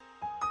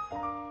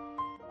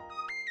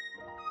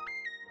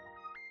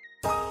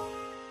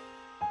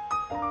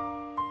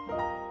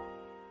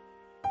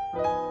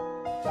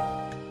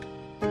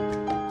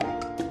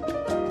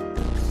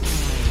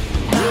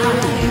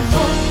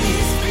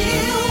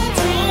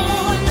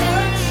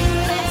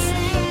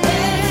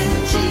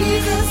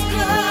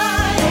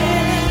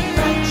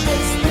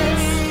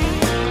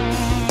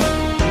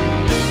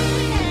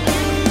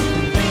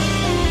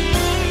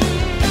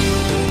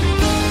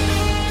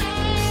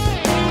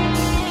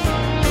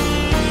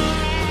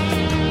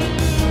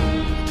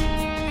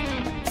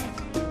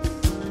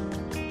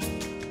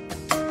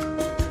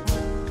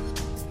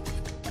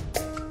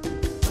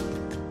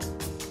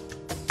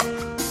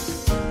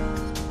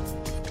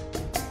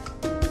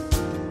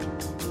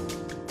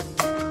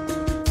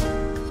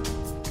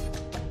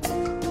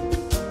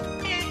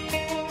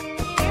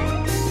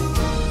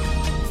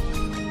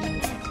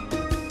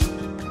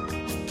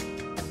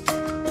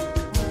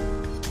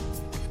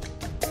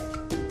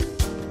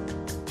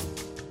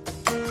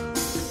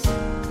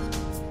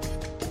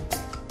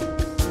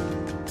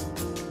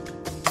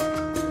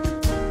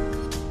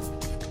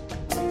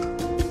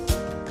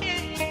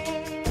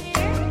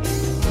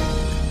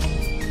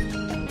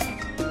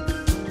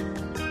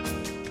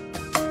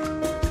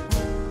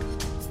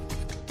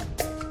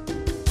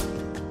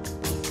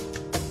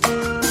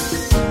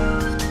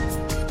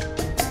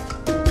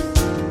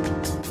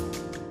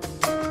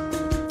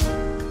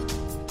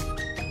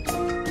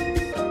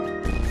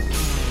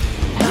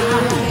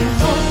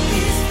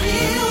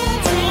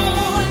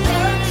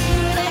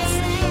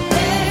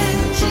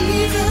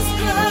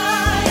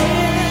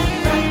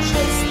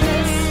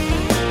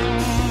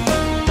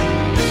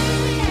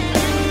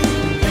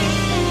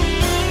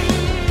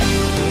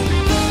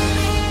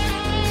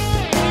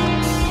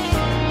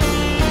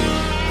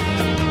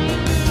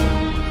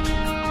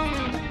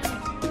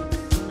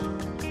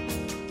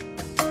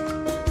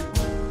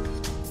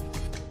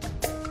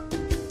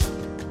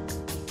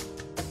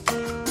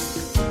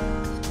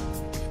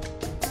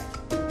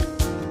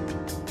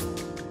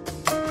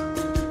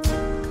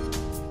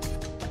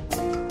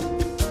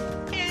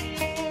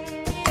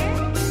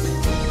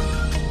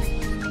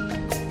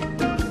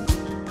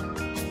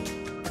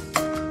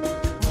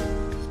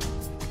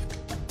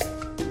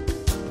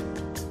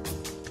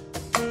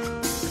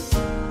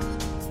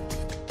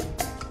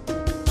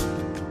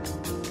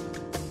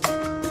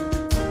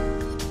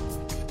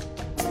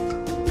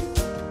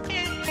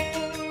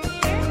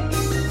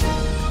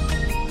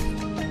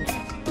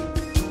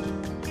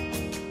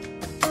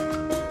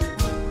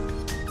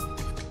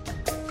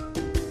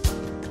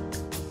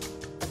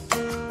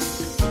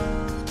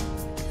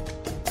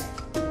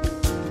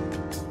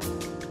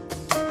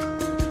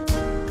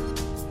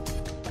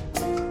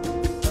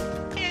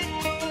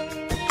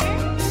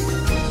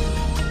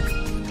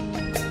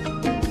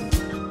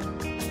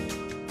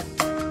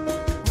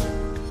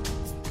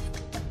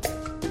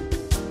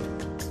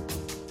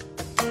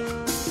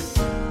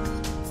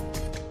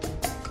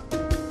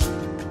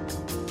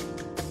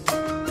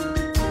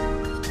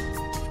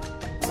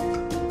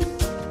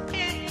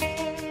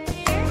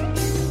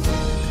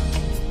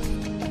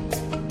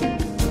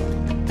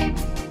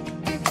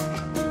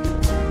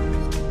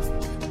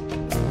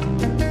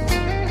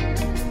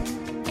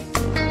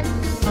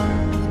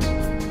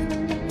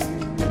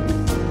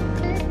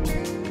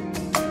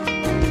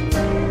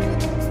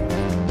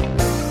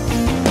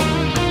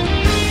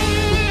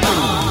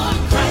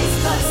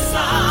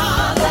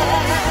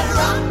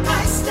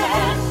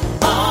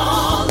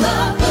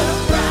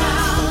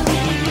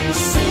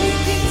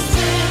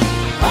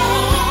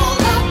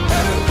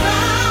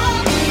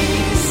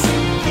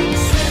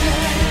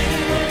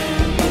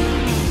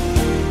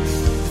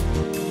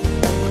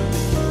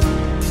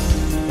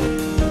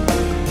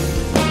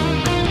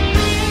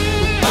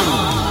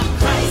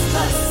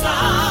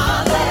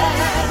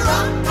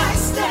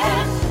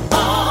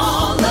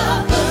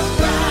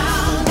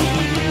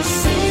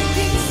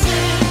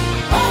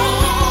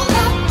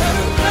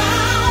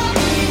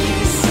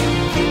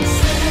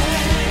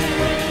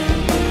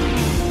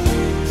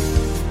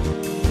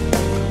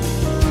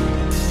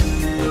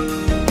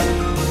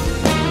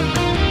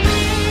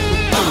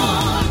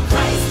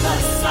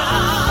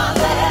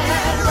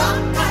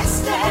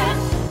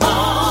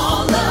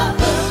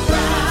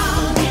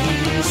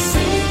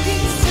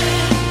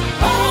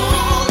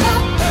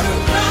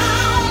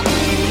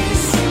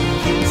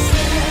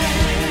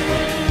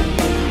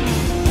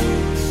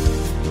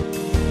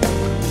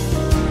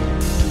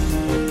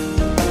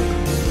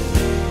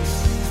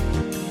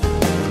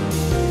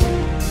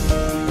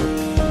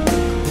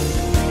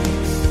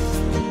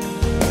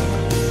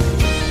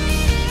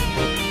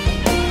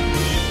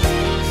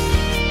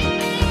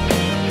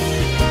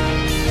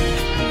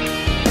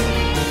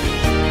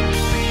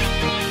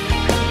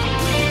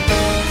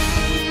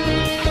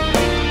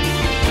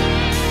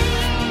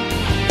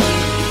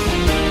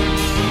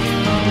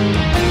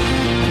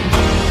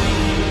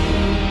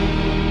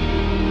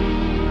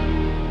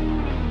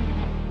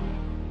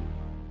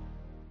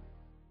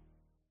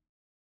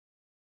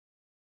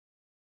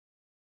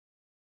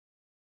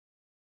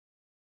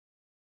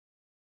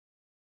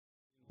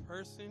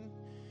person.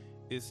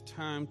 It's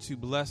time to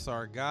bless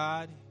our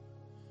God.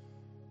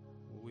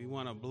 We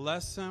want to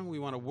bless him, we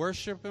want to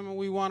worship him, and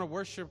we want to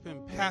worship him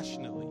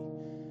passionately.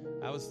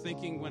 I was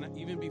thinking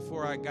even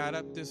before I got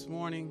up this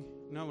morning,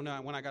 when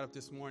I got up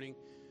this morning,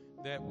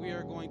 that we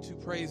are going to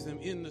praise him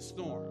in the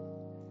storm.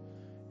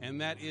 And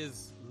that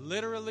is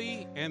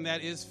literally and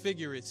that is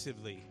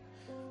figuratively.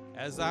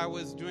 As I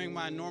was doing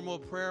my normal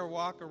prayer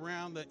walk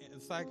around,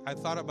 it's like I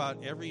thought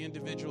about every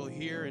individual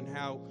here and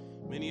how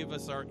many of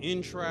us are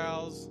in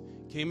trials,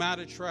 came out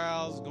of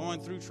trials, going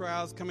through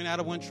trials, coming out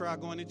of one trial,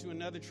 going into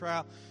another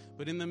trial.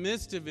 But in the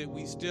midst of it,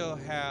 we still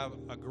have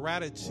a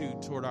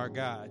gratitude toward our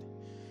God.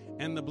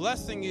 And the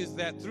blessing is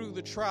that through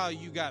the trial,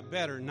 you got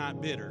better,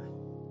 not bitter.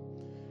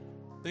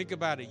 Think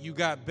about it. You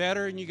got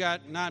better and you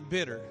got not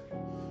bitter.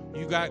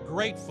 You got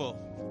grateful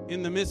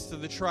in the midst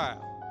of the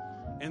trial.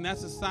 And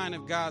that's a sign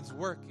of God's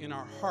work in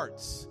our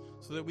hearts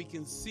so that we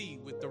can see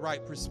with the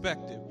right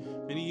perspective.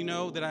 Many of you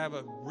know that I have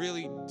a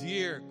really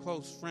dear,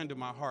 close friend of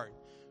my heart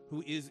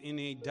who is in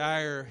a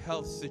dire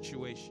health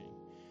situation.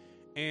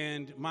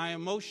 And my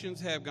emotions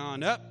have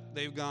gone up,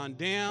 they've gone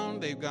down,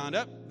 they've gone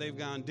up, they've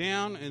gone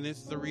down, and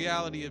it's the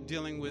reality of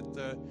dealing with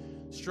the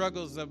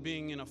struggles of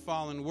being in a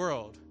fallen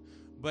world.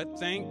 But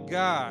thank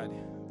God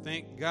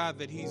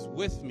that he's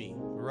with me,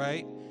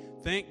 right?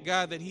 Thank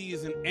God that he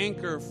is an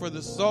anchor for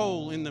the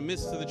soul in the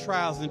midst of the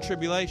trials and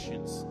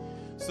tribulations.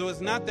 So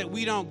it's not that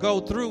we don't go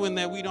through and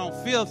that we don't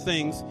feel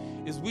things,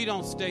 it's we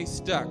don't stay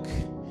stuck.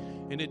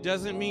 And it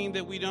doesn't mean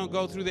that we don't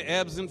go through the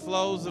ebbs and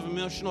flows of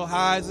emotional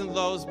highs and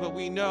lows, but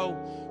we know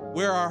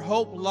where our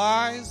hope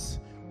lies.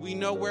 We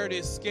know where to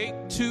escape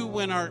to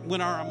when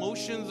our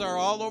emotions are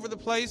all over the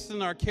place and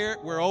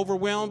we're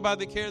overwhelmed by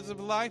the cares of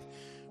life.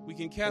 We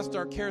can cast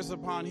our cares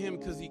upon him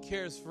because he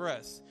cares for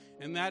us.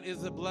 And that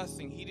is a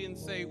blessing.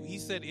 He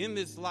said in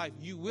this life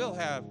you will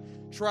have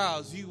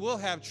trials, you will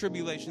have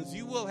tribulations,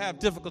 you will have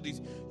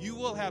difficulties, you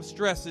will have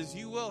stresses,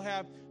 you will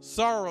have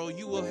sorrow,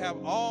 you will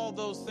have all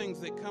those things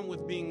that come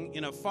with being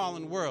in a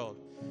fallen world.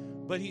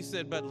 But he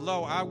said, but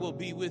lo, I will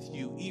be with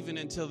you even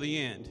until the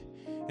end.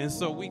 And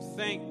so we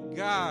thank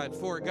God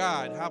for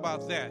God. How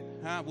about that?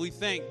 We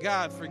thank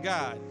God for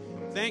God.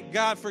 Thank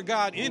God for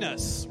God in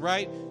us,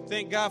 right?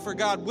 Thank God for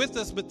God with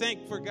us, but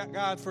thank for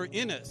God for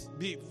in us,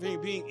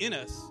 being in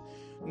us.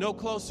 No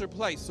closer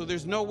place. So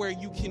there's nowhere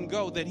you can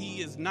go that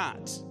he is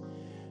not.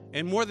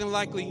 And more than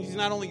likely, he's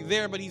not only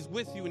there, but he's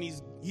with you, and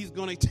he's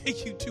going to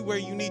take you to where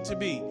you need to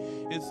be.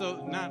 And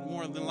so not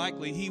more than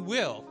likely, he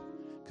will,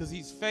 because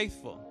he's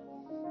faithful.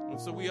 And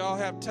so we all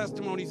have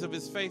testimonies of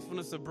his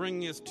faithfulness of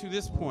bringing us to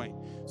this point.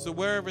 So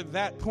wherever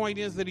that point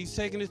is that he's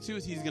taking us to,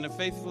 he's going to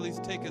faithfully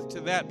take us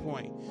to that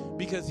point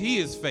because he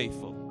is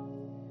faithful.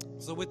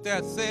 So with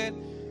that said,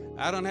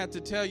 I don't have to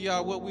tell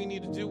y'all what we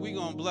need to do. We're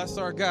going to bless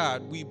our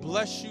God. We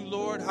bless you,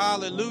 Lord.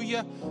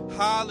 Hallelujah.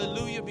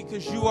 Hallelujah,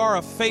 because you are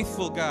a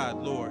faithful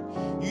God, Lord.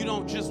 You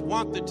don't just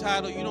want the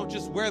title. You don't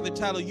just wear the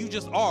title. You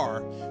just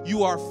are.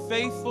 You are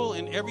faithful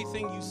in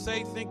everything you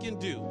say, think, and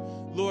do,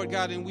 Lord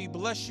God. And we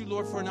bless you,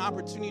 Lord, for an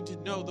opportunity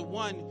to know the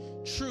one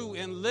true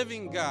and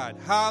living God.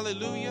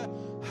 Hallelujah.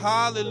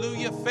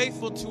 Hallelujah.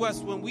 Faithful to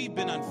us when we've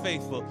been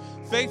unfaithful.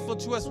 Faithful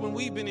to us when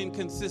we've been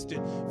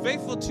inconsistent.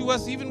 Faithful to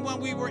us even when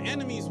we were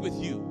enemies with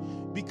you.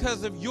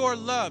 Because of your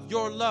love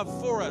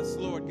for us,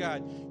 Lord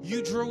God.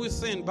 You drew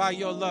us in by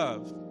your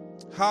love.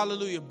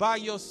 Hallelujah. By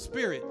your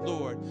spirit,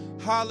 Lord.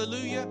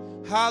 Hallelujah.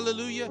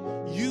 Hallelujah.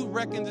 You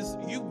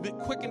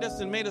quickened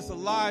us and made us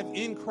alive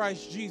in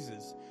Christ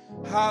Jesus.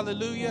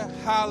 Hallelujah.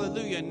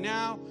 Hallelujah.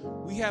 Now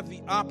we have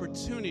the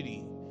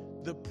opportunity,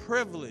 the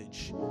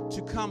privilege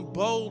to come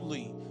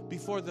boldly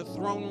before the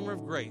throne room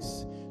of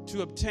grace,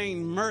 to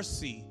obtain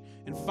mercy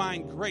and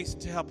find grace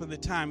to help in the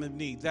time of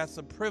need. That's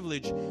a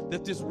privilege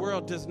that this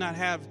world does not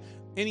have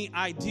any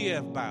idea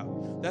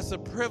about. That's a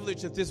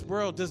privilege that this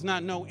world does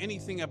not know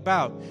anything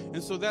about.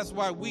 And so that's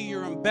why we,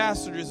 your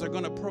ambassadors, are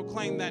going to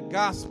proclaim that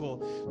gospel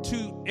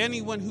to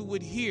anyone who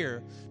would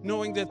hear,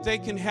 knowing that they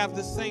can have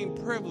the same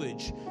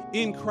privilege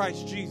in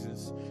Christ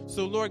Jesus.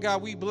 So, Lord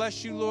God, we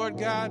bless you, Lord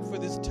God, for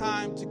this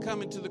time to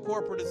come into the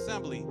corporate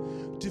assembly,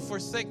 to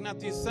forsake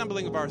not the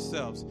assembling of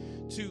ourselves,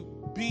 to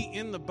be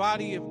in the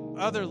body of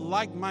other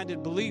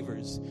like-minded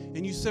believers.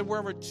 And you said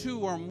wherever two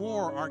or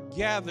more are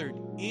gathered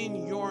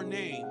in your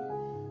name,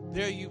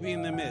 there you be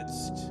in the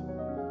midst.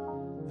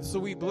 So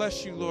we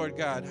bless you, Lord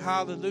God.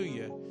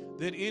 Hallelujah.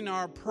 That in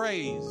our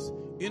praise,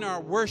 in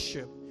our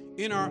worship,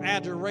 in our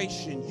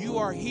adoration, you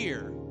are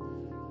here.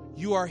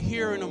 You are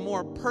here in a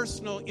more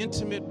personal,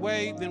 intimate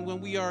way than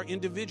when we are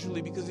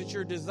individually, because it's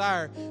your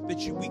desire that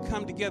we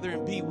come together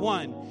and be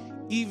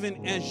one,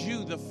 even as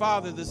you, the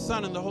Father, the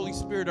Son, and the Holy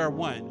Spirit are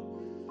one.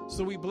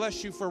 So we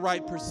bless you for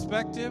right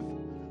perspective.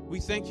 We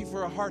thank you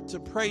for a heart to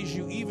praise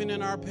you even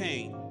in our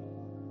pain.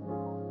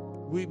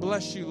 We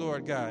bless you,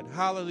 Lord God.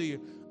 Hallelujah.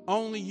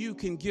 Only you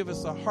can give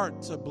us a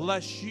heart to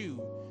bless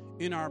you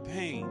in our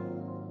pain.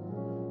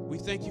 We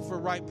thank you for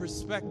right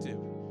perspective.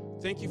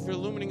 Thank you for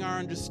illuminating our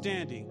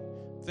understanding.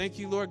 Thank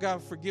you, Lord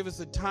God, for giving us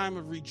a time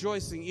of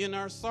rejoicing in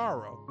our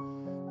sorrow.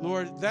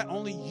 Lord, that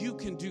only you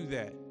can do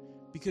that.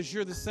 because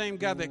you're the same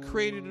God that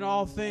created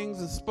all things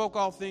and spoke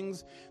all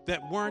things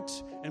that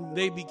weren't, and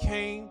they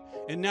became,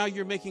 and now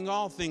you're making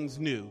all things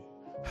new.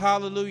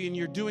 Hallelujah. And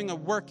you're doing a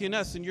work in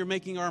us, and you're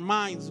making our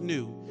minds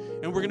new.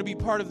 And we're going to be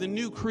part of the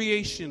new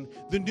creation,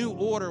 the new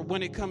order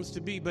when it comes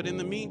to be. But in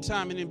the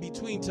meantime and in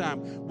between time,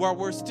 while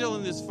we're still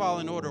in this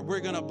fallen order, we're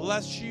going to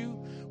bless you.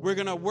 We're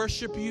going to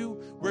worship you.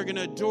 We're going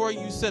to adore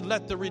you. You said,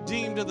 let the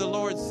redeemed of the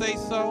Lord say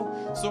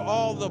so. So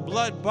all the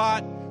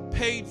blood-bought,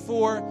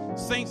 paid-for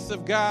saints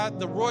of God,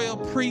 the royal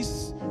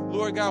priests,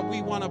 Lord God,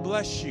 we want to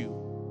bless you.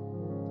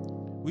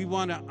 We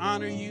want to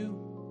honor you.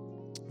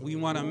 We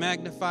want to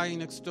magnify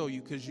and extol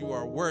you because you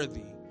are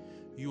worthy.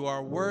 You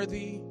are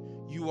worthy.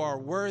 You are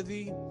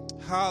worthy.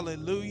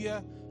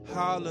 Hallelujah.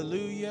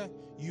 Hallelujah.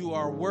 You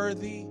are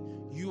worthy.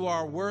 You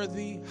are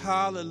worthy.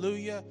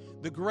 Hallelujah.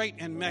 The great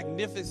and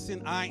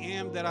magnificent I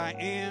am that I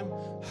am.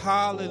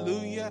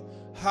 Hallelujah.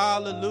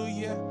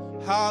 Hallelujah.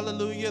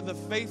 Hallelujah. The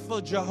faithful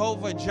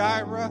Jehovah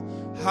Jireh.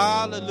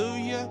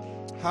 Hallelujah.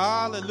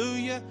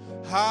 Hallelujah.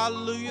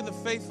 Hallelujah. The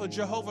faithful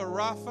Jehovah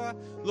Rapha.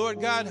 Lord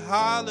God,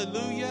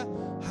 hallelujah.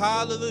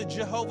 Hallelujah.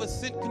 Jehovah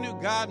Tsidkenu,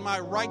 God, my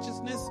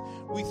righteousness.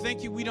 We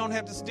thank you we don't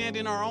have to stand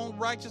in our own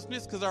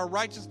righteousness because our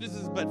righteousness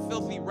is but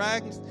filthy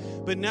rags.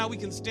 But now we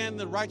can stand in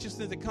the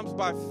righteousness that comes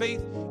by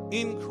faith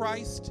in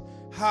Christ.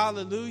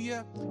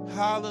 Hallelujah.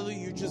 Hallelujah.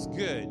 You're just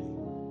good.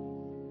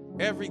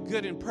 Every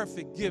good and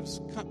perfect gift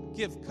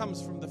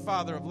comes from the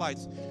Father of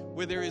lights,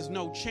 where there is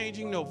no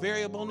changing, no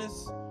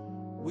variableness.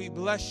 We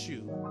bless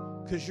you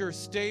because you're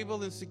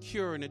stable and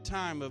secure in a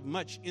time of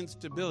much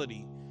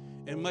instability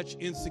and much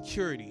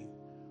insecurity.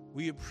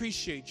 We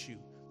appreciate you.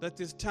 Let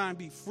this time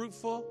be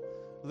fruitful.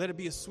 Let it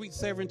be a sweet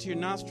savor into your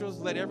nostrils.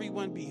 Let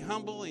everyone be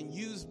humble and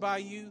used by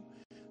you.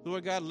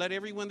 Lord God, let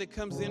everyone that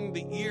comes in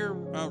the ear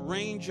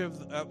range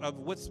of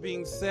what's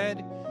being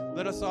said,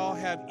 let us all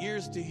have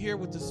ears to hear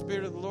what the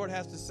Spirit of the Lord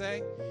has to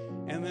say.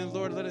 And then,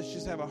 Lord, let us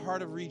just have a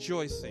heart of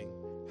rejoicing.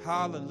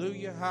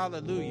 Hallelujah,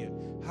 hallelujah,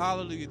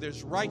 hallelujah.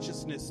 There's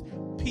righteousness,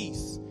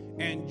 peace,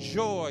 and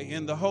joy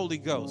in the Holy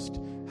Ghost.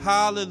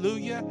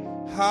 Hallelujah,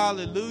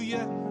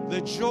 hallelujah.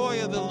 The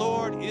joy of the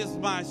Lord is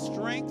my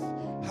strength.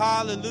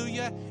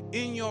 Hallelujah.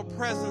 In your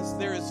presence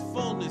there is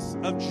fullness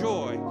of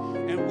joy.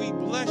 And we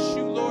bless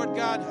you, Lord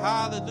God.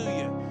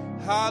 Hallelujah.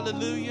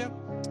 Hallelujah.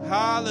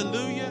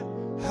 Hallelujah.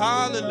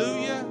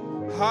 Hallelujah.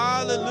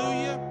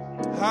 Hallelujah.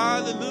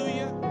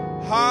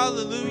 Hallelujah.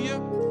 Hallelujah.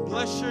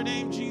 Bless your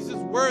name, Jesus.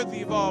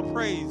 Worthy of all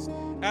praise,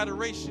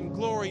 adoration,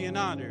 glory, and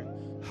honor.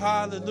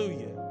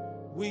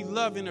 Hallelujah. We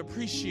love and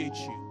appreciate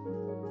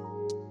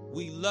you.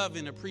 We love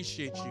and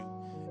appreciate you.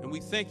 And we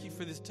thank you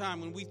for this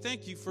time, and we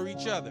thank you for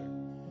each other.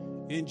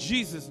 In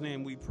Jesus'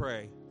 name we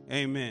pray.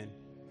 Amen.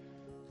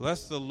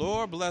 Bless the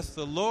Lord, bless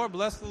the Lord,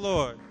 bless the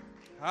Lord.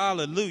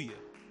 Hallelujah.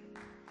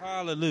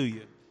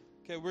 Hallelujah.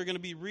 Okay, we're going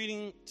to be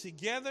reading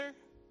together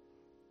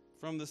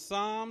from the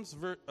Psalms,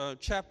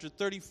 chapter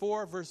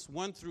 34, verse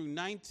 1 through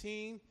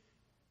 19.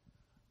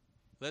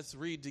 Let's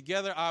read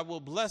together. I will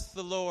bless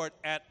the Lord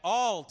at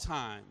all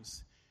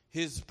times.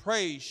 His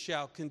praise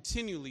shall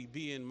continually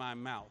be in my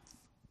mouth.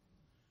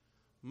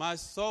 My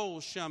soul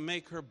shall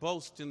make her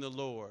boast in the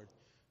Lord.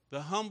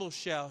 The humble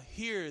shall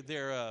hear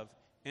thereof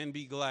and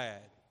be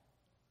glad.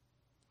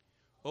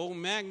 O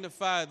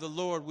magnify the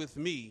Lord with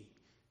me,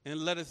 and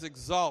let us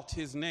exalt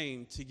his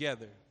name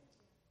together.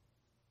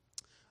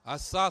 I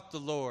sought the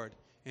Lord,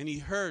 and he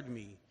heard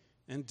me,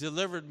 and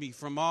delivered me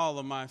from all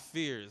of my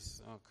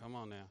fears. Oh, come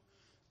on now.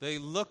 They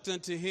looked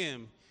unto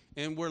him,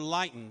 and were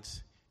lightened,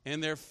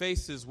 and their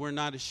faces were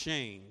not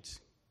ashamed.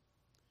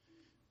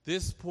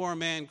 This poor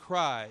man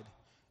cried,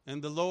 and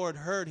the Lord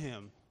heard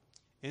him,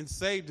 and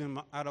saved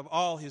him out of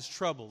all his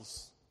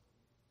troubles.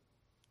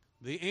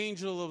 The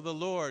angel of the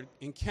Lord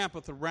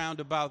encampeth around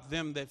about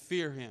them that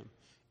fear him,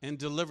 and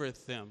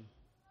delivereth them.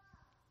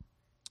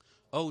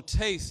 O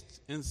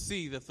taste and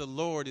see that the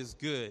Lord is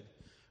good.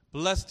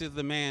 Blessed is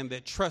the man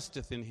that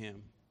trusteth in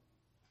him.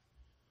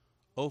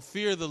 O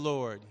fear the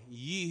Lord,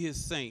 ye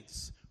his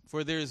saints,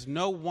 for there is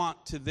no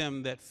want to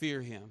them that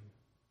fear him.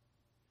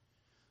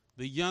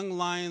 The young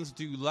lions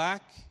do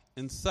lack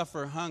and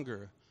suffer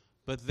hunger,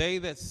 but they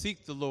that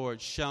seek the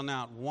Lord shall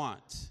not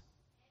want.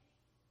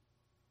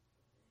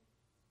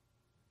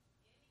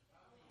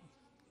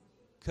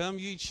 Come,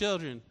 ye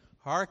children,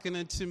 hearken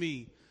unto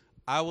me.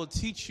 I will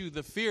teach you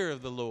the fear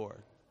of the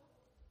Lord.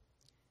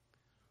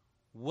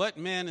 What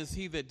man is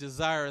he that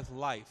desireth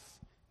life,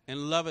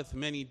 and loveth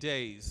many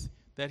days,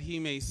 that he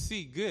may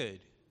see good?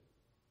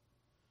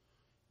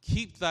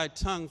 Keep thy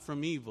tongue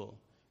from evil,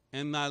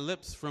 and thy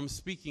lips from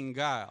speaking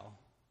guile.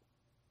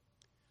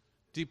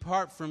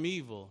 Depart from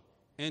evil,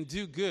 and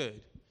do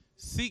good.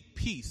 Seek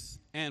peace,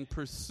 and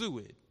pursue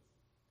it.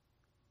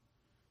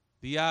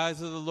 The eyes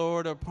of the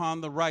Lord are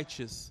upon the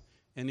righteous,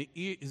 and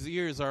his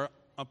ears are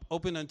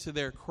open unto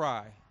their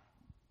cry.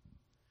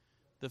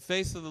 The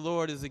face of the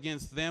Lord is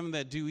against them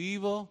that do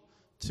evil,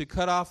 to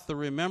cut off the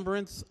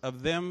remembrance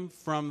of them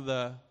from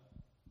the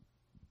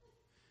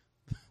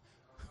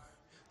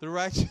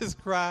righteous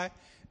cry,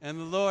 and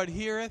the Lord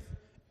heareth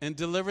and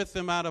delivereth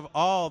them out of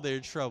all their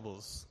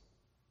troubles.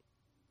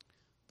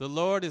 The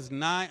Lord is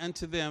nigh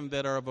unto them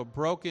that are of a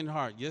broken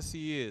heart. Yes,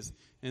 he is.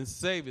 And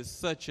saveth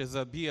such as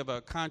be of a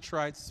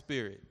contrite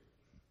spirit.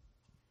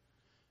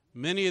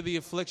 Many are the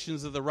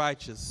afflictions of the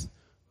righteous,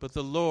 but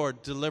the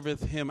Lord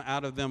delivereth him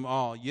out of them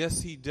all.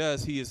 Yes, he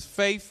does. He is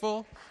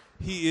faithful.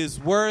 He is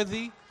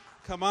worthy.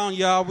 Come on,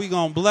 y'all. We're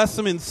going to bless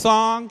him in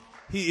song.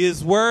 He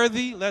is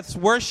worthy. Let's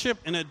worship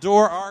and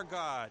adore our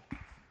God.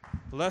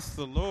 Bless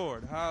the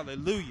Lord.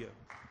 Hallelujah.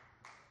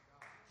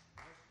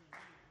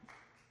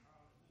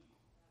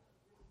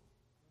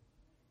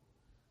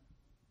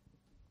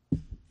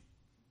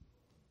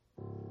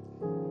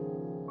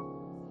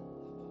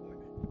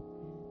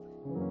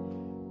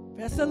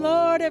 Bless the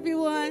Lord,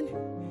 everyone.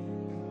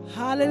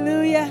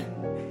 Hallelujah.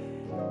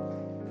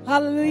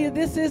 Hallelujah.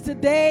 This is the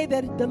day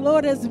that the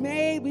Lord has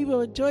made. We will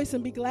rejoice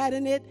and be glad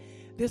in it.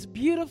 This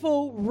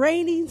beautiful,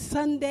 rainy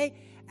Sunday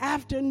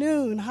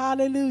afternoon.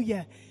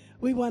 Hallelujah.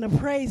 We want to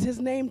praise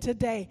his name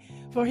today,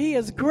 for he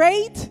is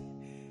great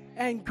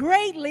and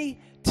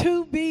greatly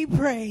to be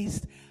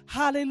praised.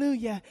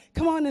 Hallelujah.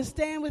 Come on and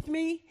stand with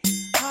me.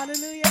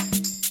 Hallelujah.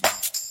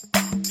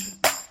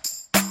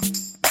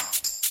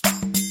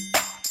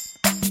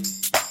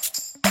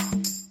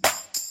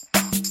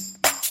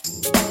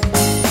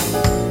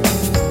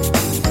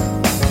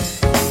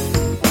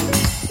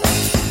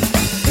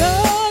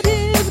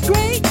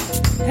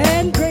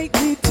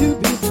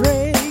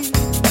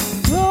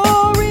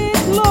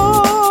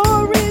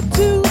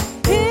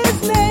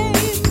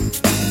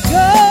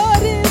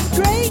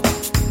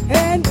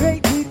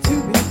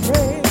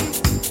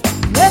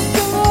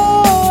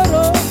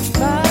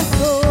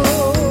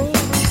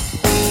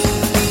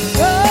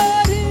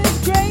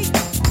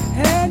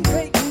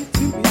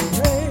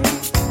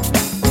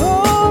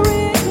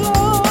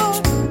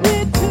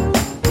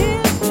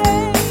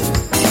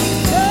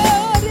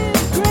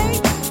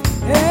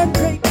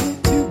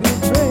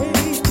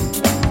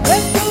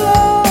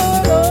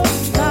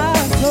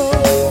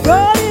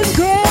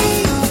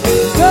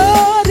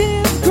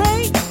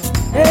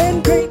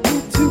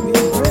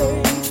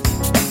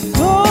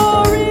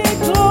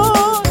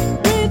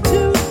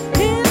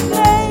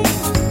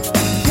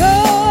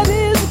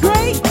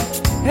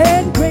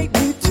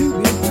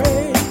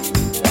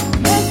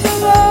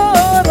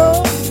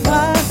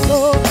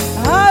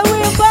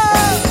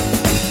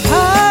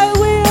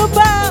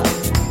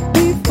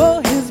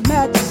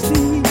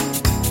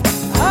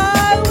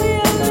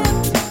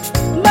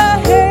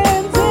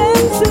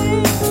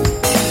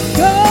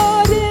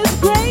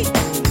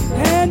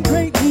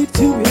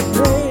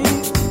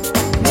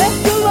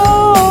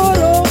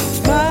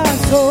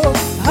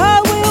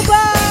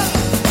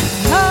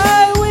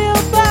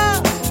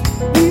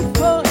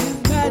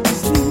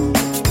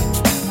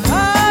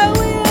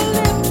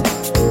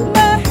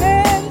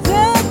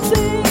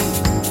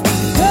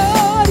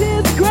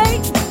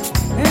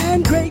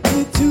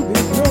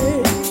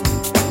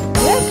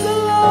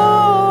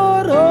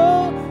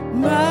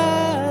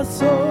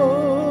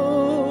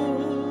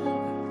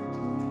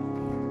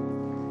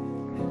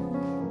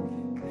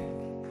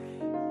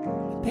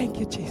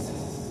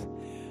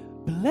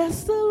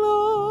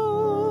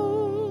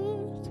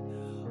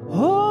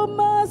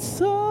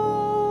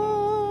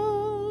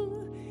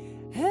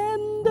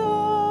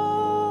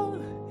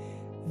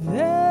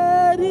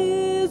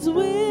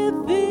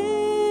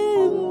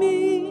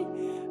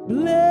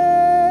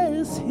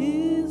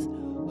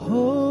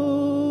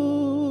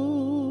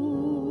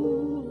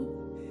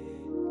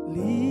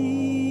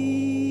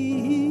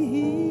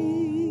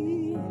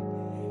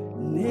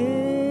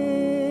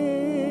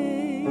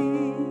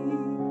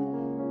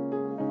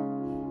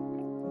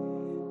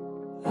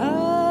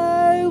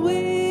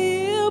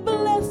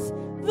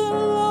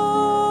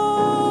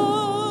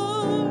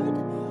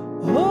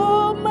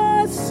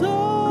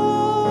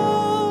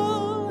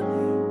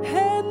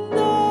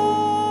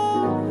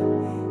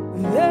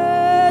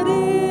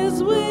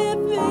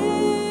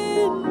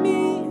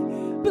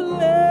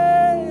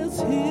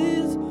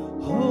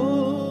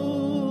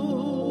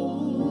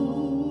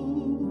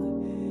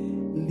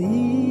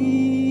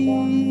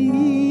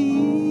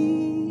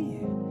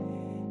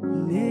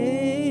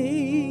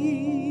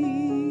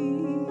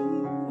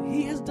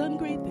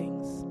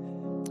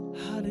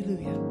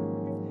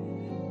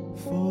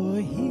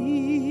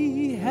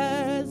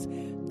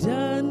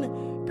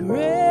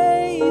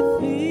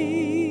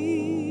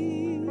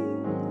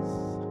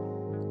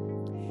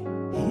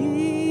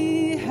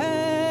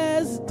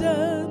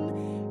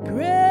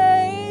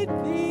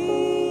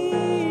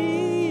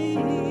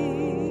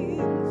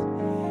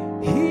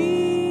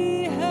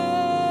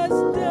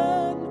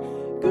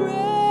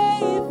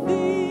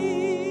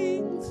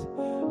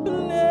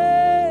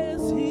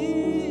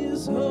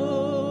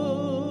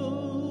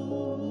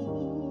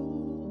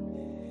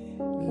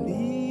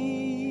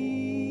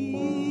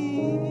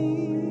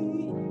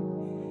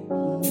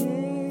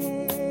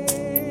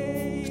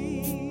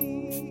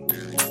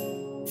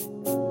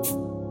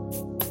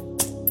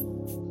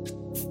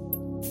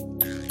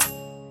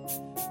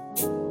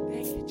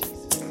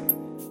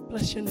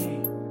 Bless your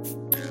name.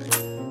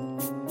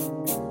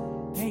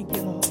 Thank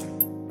you,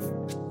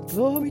 Lord.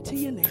 Glory to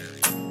your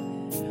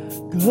name.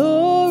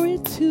 Glory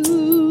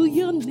to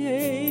your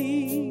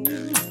name.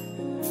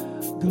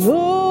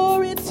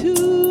 Glory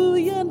to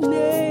your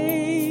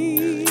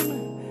name.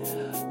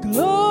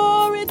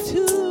 Glory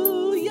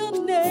to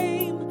your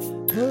name.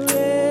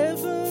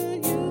 Forever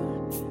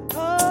you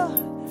are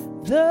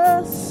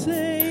the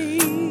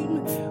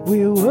same.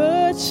 We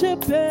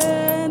worship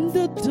and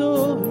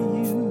adore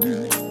you.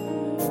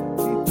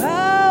 We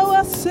bow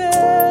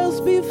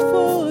ourselves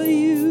before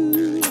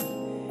you,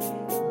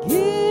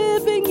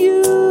 giving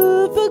you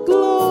the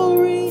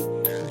glory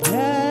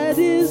that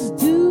is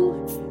due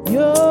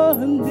your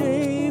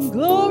name.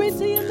 Glory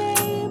to your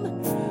name.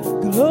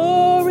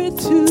 Glory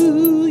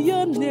to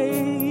your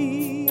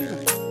name.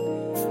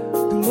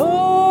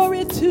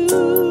 Glory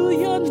to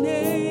your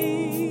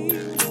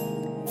name.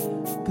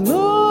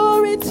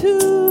 Glory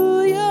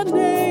to your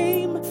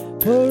name.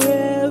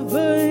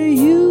 Forever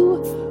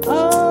you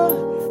are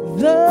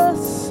the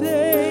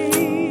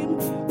same.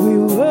 We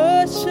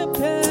worship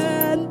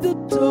and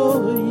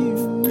adore you.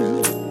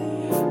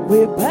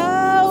 We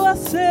bow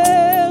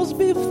ourselves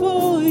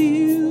before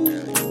you,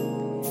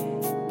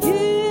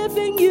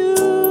 giving you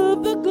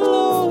the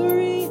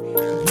glory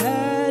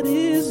that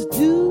is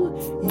due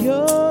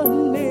your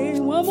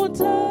name. One more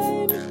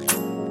time.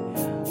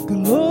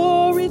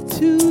 Glory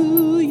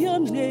to your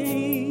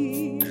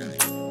name.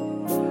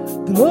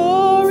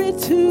 Glory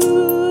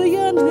to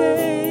your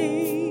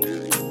name.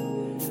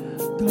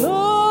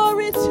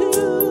 Glory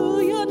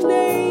to your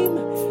name.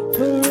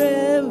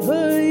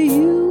 Forever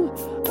you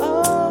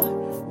are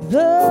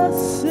the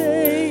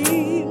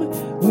same.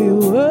 We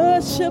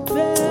worship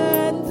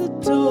and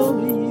adore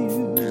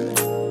you.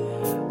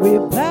 We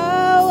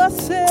bow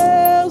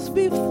ourselves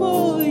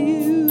before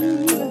you,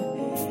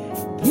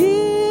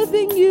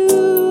 giving you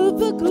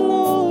the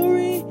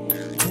glory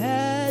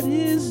that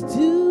is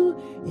due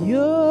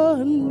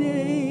your name.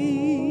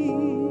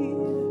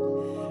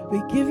 We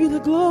give you the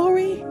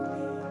glory.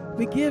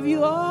 We give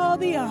you all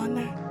the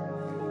honor.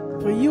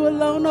 For you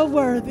alone are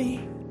worthy.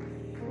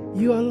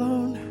 You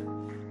alone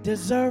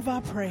deserve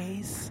our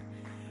praise.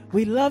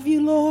 We love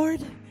you,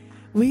 Lord.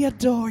 We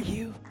adore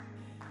you.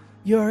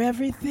 You're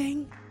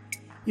everything.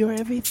 You're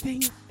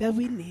everything that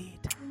we need.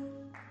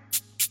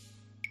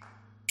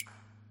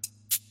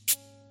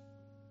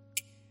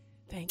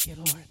 Thank you,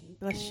 Lord.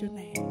 Bless your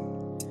name.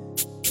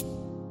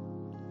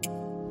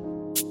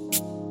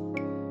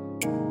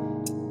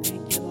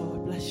 Thank you,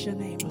 Lord. Bless your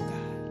name, oh God.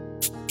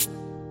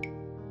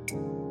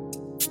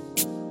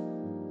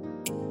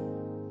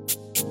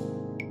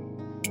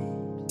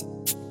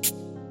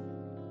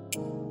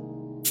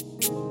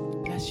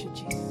 Bless you,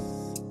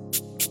 Jesus.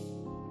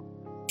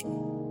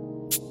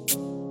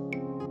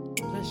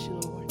 Bless you,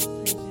 Lord.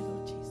 Praise you,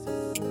 Lord Jesus.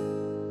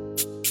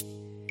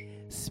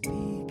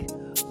 Speak,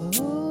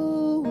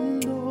 oh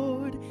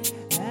Lord,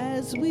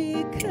 as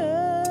we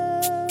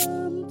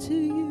come to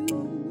you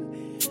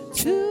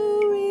to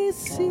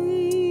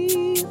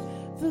receive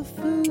the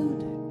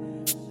food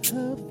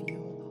of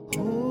your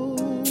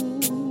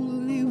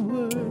holy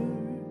word.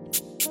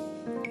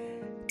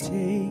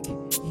 Take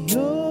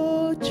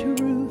your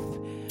truth,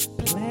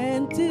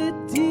 plant it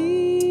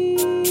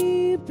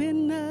deep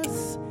in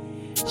us,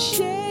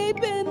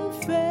 shape and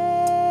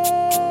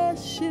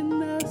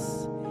fashion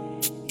us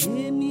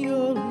in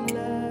your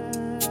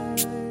likeness,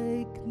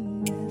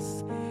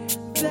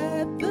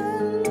 that the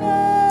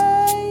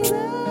light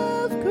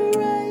of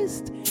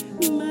Christ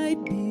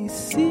might be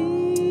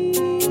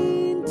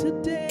seen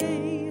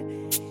today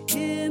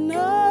in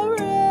our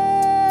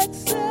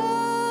acts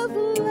of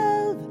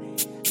love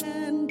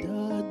and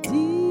our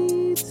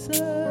deeds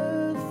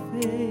of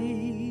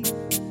faith.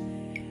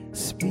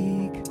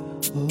 Speak,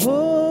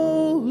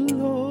 oh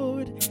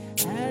Lord,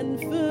 and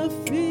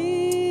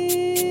fulfill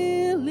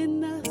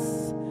in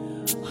us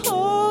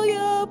all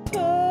your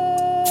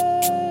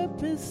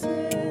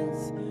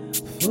purposes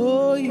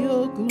for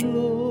your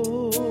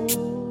glory.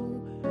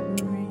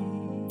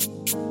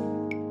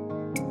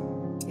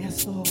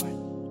 Yes, Lord,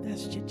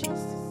 that's you,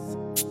 Jesus.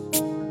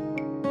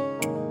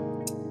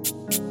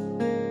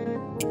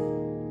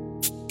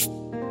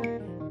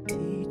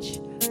 Teach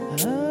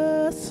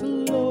us,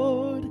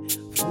 Lord,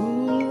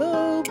 full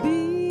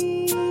obedience,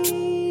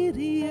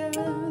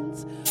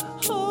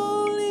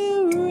 holy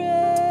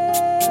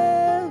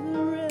reverence,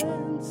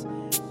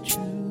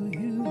 true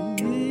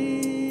humility.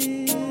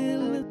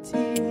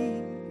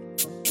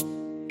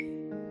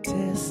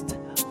 Test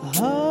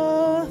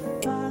our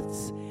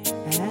thoughts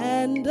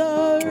and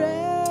our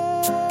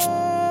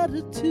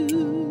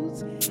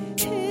attitudes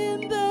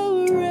in the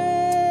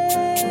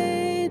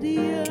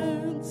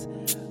radiance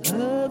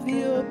of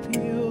your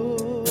purity.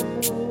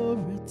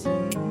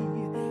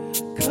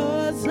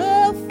 Cause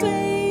our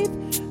faith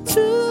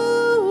to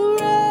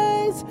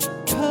rise,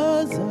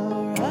 cause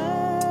our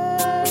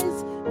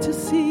eyes to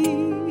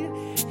see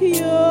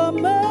your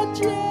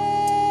majestic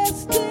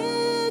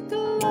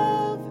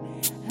love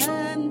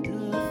and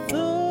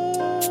authority.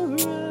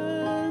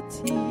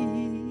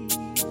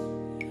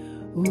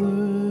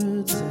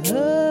 Words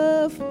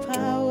of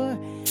power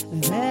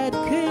that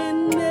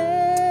can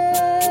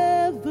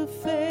never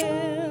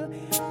fail,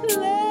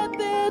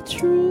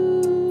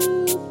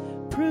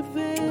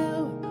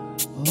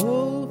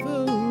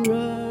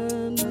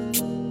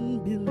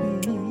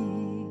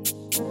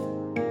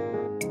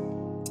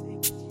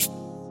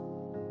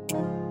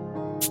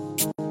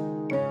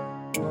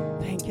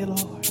 you,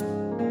 Lord.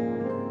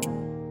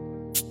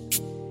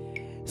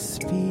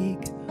 Speak,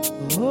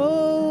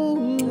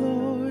 oh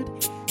Lord,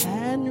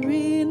 and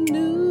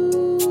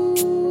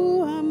renew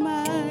our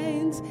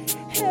minds.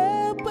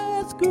 Help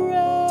us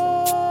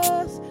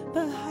grasp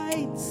the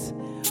heights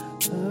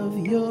of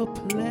your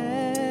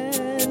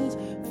plans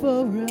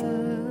for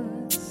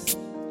us.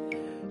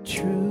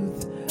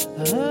 Truth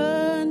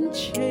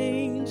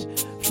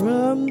unchanged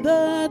from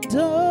the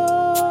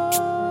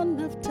dawn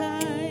of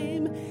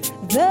time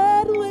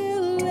that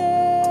will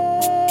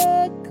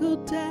echo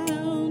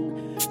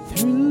down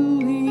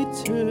through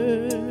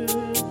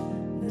eternity,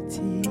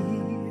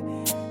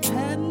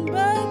 and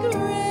by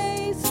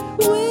grace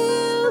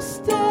we'll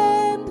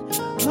stand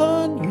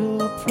on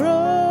your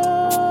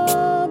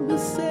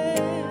promises,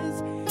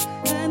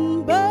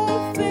 and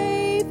by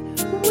faith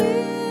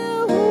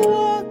we'll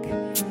walk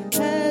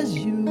as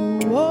you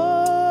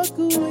walk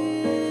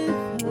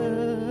with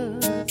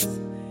us.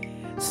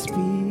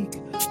 Speak,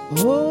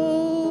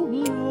 oh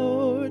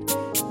Lord,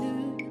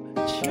 new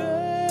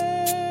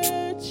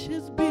church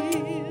is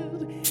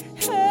built,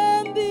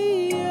 and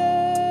the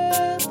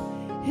earth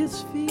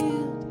is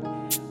filled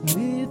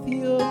with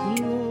your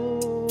glory.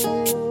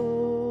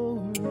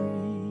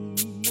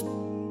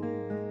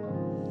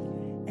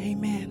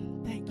 Amen.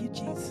 Thank you,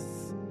 Jesus.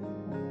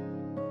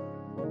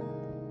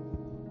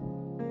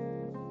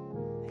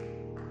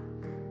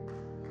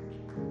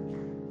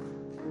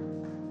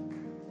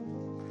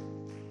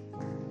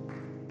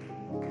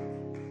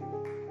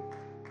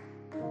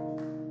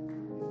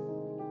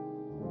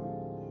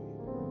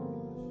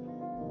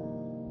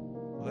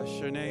 Bless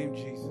your name,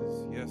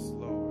 Jesus. Yes,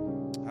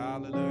 Lord.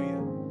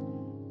 Hallelujah.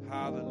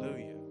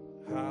 Hallelujah.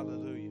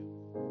 Hallelujah.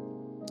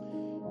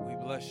 We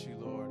bless you,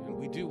 Lord. And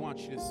we do want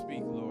you to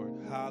speak,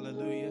 Lord.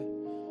 Hallelujah.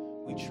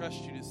 We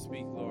trust you to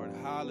speak, Lord.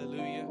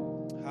 Hallelujah.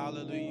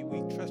 Hallelujah.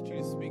 We trust you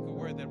to speak a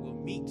word that will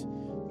meet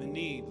the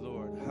need,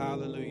 Lord.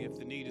 Hallelujah. If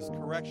the need is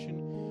correction,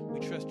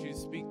 we trust you to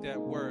speak that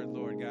word,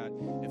 Lord God.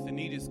 If the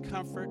need is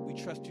comfort, we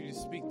trust you to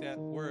speak that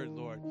word,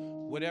 Lord.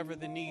 Whatever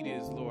the need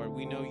is, Lord,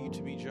 we know you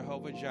to be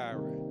Jehovah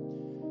Jireh,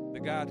 the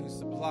God who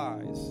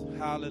supplies.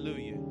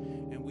 Hallelujah.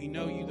 And we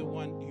know you, the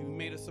one, you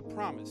made us a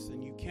promise,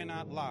 and you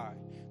cannot lie,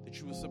 that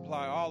you will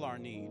supply all our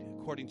need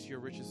according to your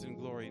riches and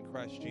glory in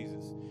Christ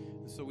Jesus.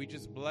 And so we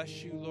just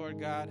bless you, Lord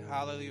God.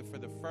 Hallelujah, for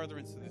the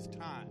furtherance of this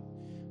time.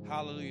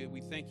 Hallelujah.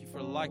 We thank you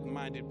for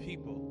like-minded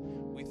people.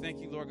 We thank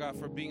you, Lord God,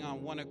 for being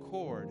on one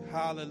accord.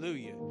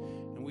 Hallelujah.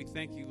 And we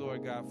thank you,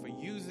 Lord God, for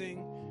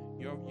using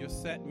your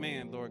set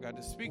man, Lord God,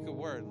 to speak a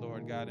word,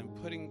 Lord God, and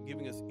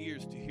giving us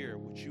ears to hear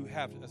what you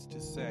have us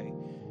to say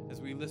as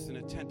we listen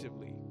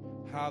attentively.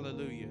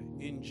 Hallelujah.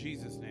 In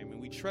Jesus' name.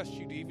 And we trust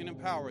you to even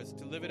empower us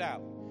to live it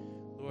out,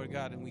 Lord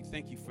God, and we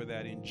thank you for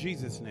that in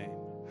Jesus' name.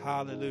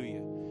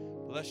 Hallelujah.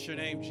 Bless your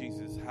name,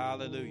 Jesus.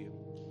 Hallelujah.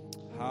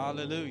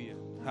 Hallelujah.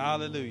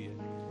 Hallelujah.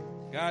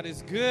 God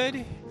is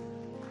good.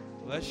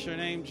 Bless your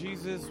name,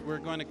 Jesus. We're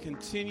going to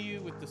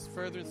continue with this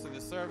furtherance of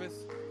the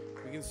service.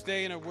 We can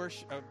stay in a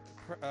worship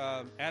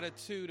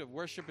attitude of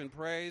worship and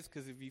praise,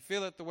 because if you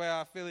feel it the way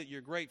I feel it,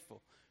 you're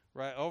grateful,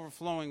 right?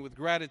 Overflowing with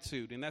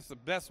gratitude, and that's the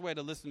best way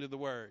to listen to the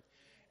word.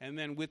 And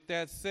then with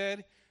that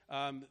said,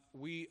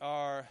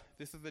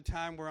 this is the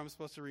time where I'm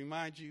supposed to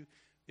remind you,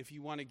 if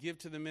you want to give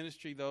to the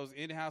ministry, those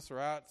in-house or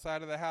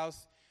outside of the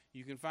house,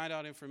 you can find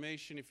out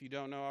information, if you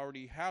don't know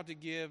already how to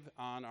give,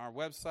 on our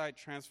website,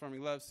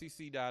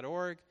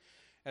 transforminglovecc.org,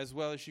 as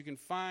well as you can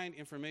find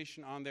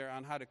information on there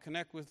on how to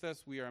connect with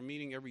us. We are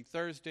meeting every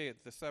Thursday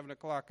at the 7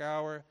 o'clock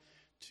hour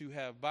to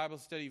have Bible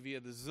study via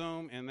the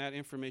Zoom, and that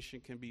information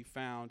can be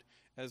found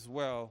as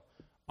well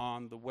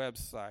on the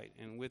website.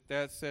 And with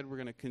that said, we're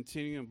going to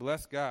continue and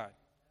bless God.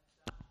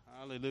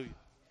 Hallelujah.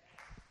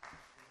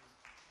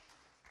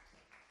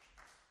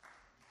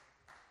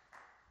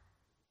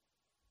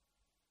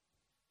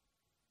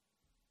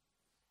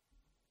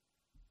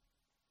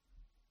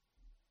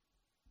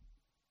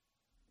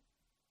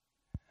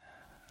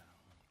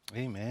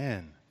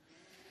 Amen.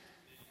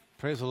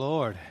 Praise the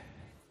Lord.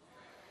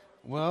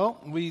 Well,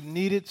 we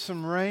needed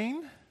some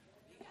rain,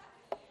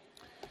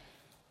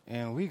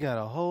 and we got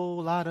a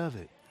whole lot of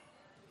it.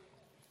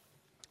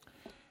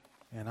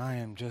 And I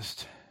am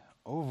just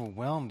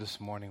overwhelmed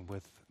this morning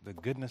with the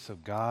goodness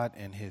of God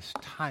and his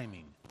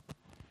timing.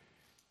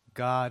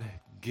 God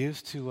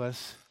gives to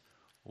us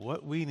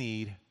what we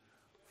need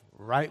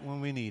right when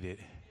we need it.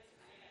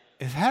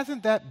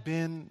 Hasn't that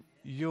been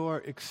your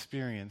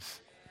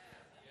experience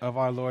of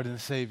our Lord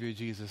and Savior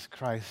Jesus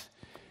Christ,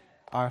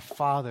 our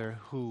Father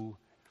who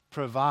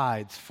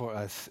provides for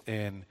us,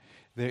 and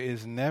there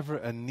is never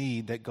a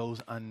need that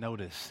goes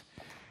unnoticed?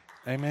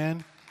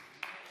 Amen.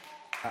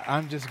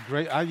 I'm just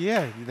great.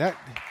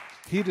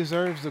 He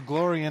deserves the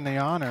glory and the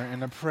honor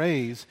and the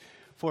praise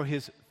for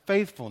his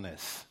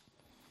faithfulness.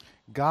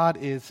 God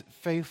is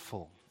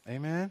faithful.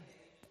 Amen.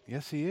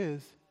 Yes, he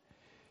is.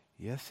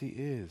 Yes, he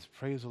is.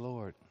 Praise the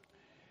Lord.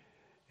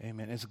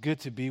 Amen. It's good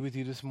to be with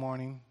you this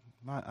morning.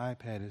 My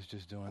iPad is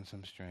just doing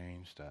some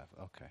strange stuff.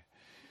 Okay.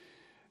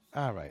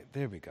 All right.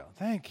 There we go.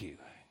 Thank you.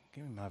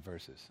 Give me my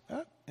verses.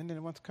 And then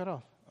it wants to cut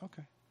off.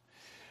 Okay.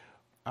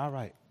 All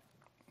right.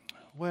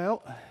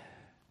 Well,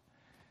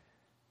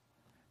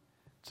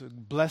 it's a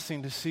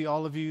blessing to see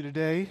all of you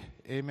today.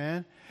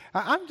 Amen.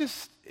 I'm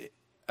just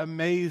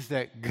amazed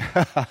at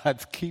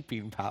God's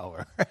keeping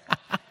power.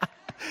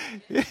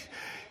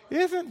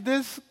 Isn't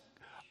this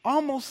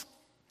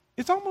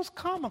it's almost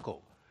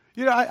comical.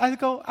 You know,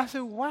 I say,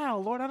 wow,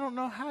 Lord, I don't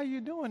know how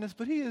you're doing this,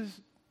 but he is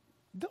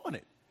doing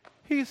it.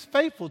 He's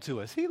faithful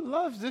to us. He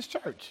loves this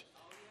church.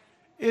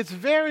 It's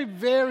very,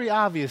 very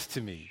obvious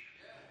to me,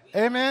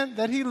 amen,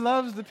 that he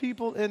loves the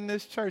people in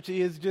this church.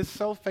 He is just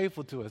so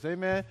faithful to us,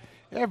 amen.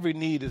 Every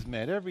need is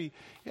met. Every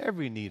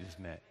need is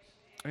met,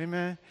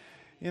 amen.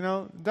 You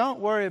know, don't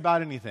worry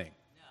about anything.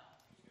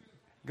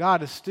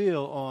 God is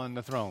still on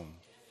the throne.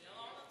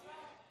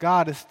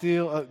 God is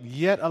still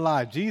yet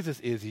alive. Jesus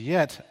is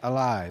yet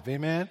alive,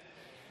 amen.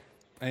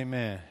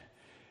 Amen.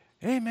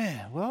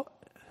 Amen. Well,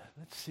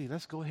 let's see.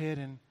 Let's go ahead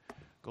and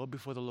go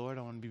before the Lord. I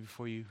don't want to be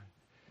before you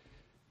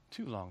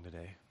too long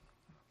today.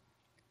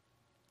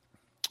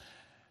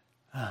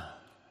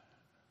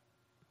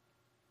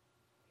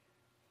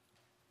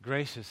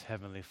 Gracious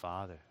Heavenly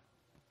Father,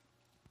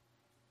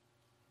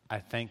 I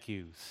thank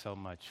you so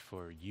much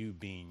for you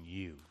being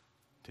you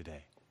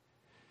today.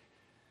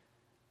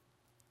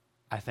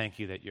 I thank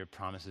you that your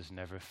promises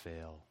never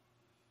fail.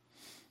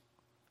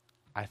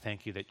 I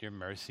thank you that your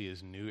mercy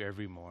is new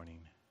every morning.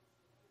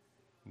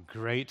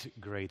 Great,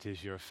 great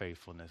is your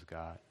faithfulness,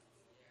 God,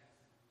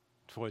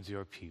 towards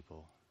your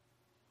people.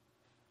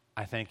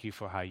 I thank you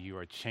for how you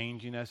are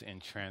changing us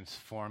and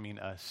transforming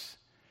us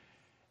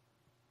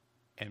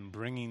and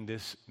bringing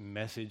this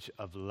message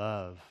of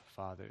love,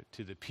 Father,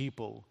 to the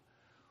people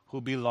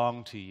who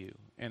belong to you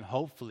and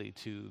hopefully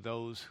to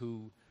those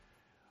who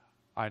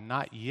are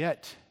not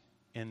yet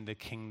in the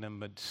kingdom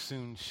but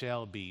soon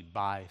shall be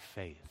by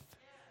faith.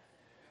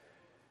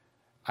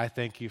 I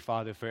thank you,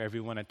 Father, for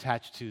everyone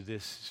attached to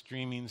this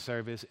streaming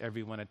service,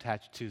 everyone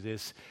attached to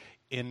this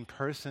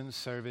in-person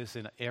service,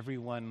 and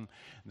everyone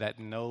that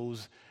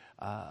knows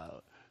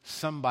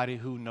somebody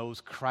who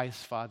knows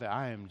Christ, Father.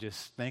 I am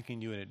just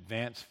thanking you in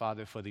advance,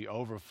 Father, for the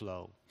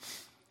overflow,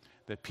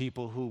 the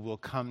people who will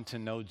come to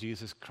know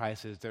Jesus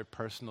Christ as their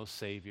personal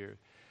Savior,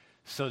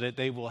 so that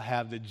they will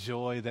have the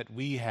joy that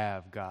we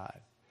have, God.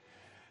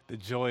 The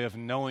joy of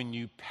knowing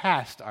you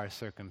past our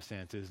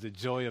circumstances, the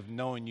joy of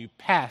knowing you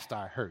past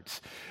our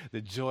hurts,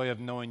 the joy of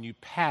knowing you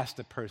past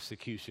the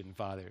persecution,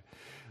 Father.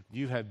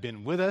 You have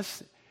been with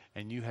us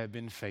and you have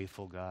been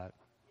faithful, God.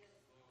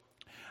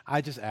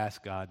 I just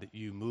ask, God, that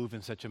you move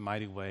in such a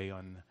mighty way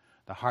on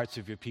the hearts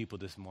of your people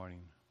this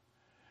morning.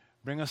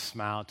 Bring a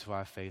smile to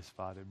our face,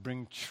 Father.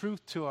 Bring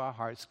truth to our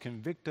hearts.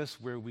 Convict us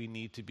where we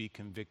need to be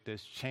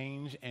convicted.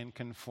 Change and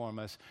conform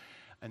us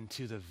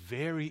unto the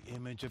very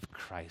image of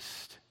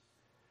Christ,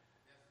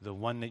 the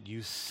one that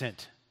you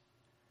sent,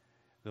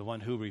 the one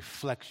who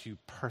reflects you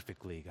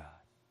perfectly, God.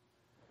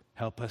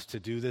 Help us to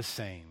do the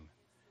same.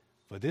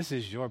 For this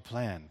is your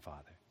plan,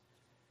 Father,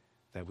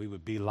 that we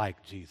would be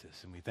like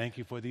Jesus. And we thank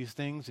you for these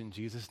things. In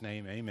Jesus'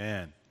 name,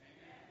 amen.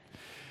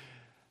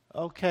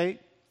 Okay,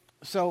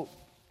 so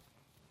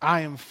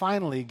I am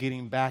finally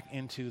getting back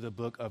into the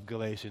book of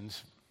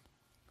Galatians.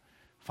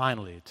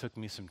 Finally, it took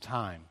me some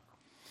time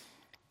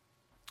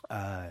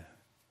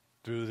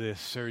through this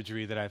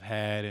surgery that I've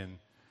had and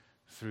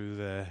through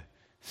the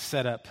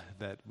setup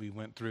that we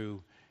went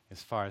through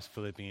as far as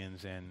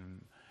Philippians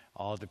and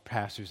all the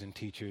pastors and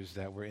teachers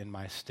that were in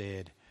my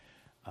stead.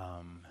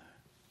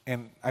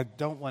 And I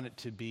don't want it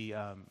to be,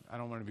 I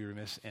don't want to be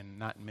remiss and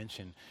not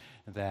mention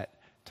that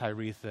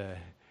Tyretha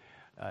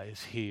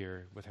is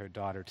here with her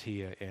daughter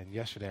Tia, and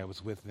yesterday I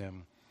was with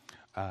them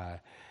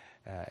at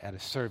a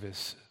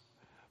service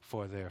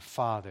for their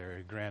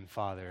father,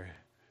 grandfather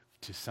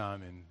to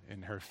some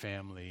in her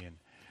family, and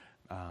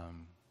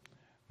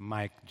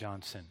Mike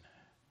Johnson,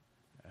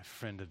 a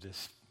friend of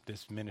this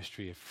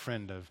ministry, a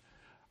friend of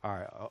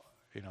our,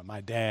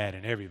 my dad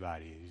and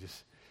everybody.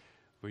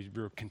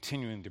 We're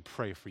continuing to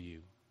pray for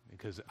you,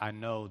 because I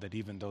know that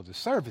even though the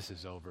service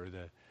is over,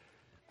 the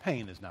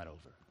pain is not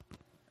over.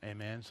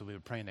 Amen. So we were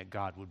praying that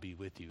God would be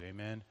with you.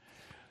 Amen.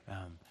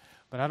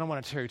 But I don't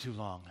want to tarry too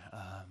long.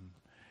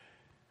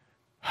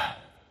 I'm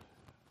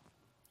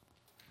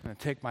going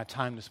to take my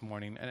time this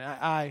morning, and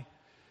I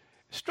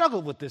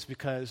struggled with this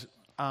because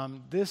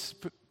this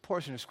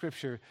portion of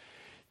Scripture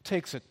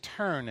takes a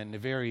turn in the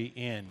very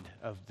end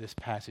of this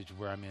passage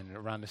where I'm in,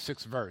 around the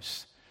 6th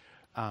verse,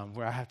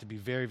 where I have to be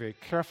very, very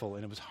careful.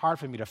 And it was hard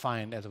for me to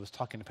find, as I was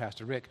talking to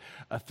Pastor Rick,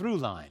 a through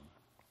line.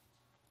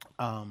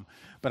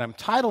 But I'm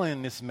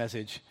titling this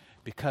message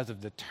because of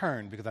the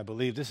turn, because I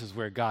believe this is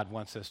where God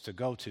wants us to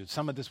go to.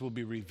 Some of this will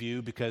be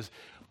reviewed because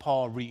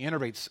Paul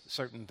reiterates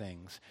certain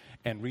things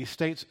and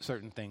restates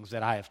certain things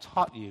that I have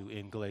taught you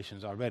in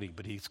Galatians already.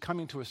 But he's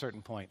coming to a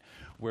certain point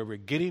where we're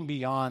getting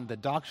beyond the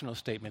doctrinal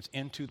statements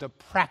into the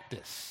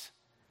practice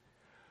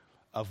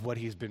of what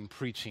he's been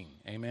preaching.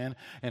 Amen?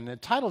 And the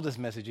title of this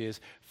message is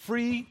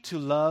Free to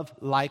Love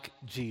Like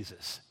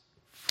Jesus.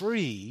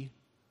 Free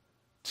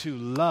to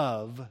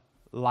love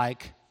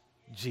like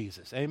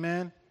Jesus.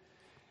 Amen?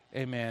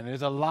 Amen.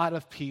 There's a lot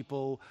of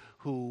people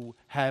who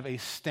have a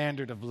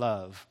standard of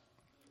love.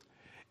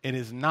 It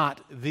is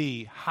not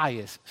the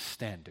highest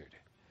standard.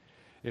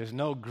 There's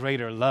no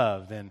greater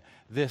love than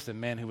this, a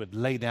man who would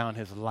lay down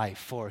his life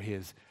for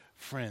his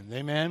friends.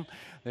 Amen.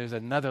 There's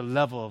another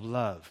level of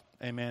love,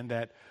 amen,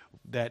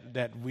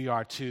 that we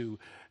are to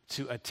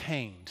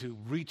attain, to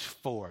reach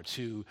for,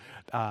 to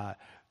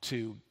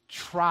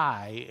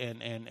try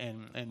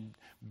and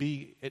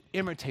be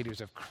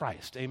imitators of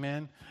Christ.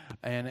 Amen.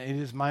 And it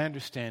is my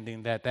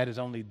understanding that is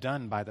only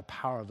done by the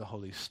power of the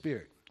Holy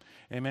Spirit.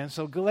 Amen.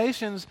 So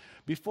Galatians,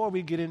 before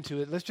we get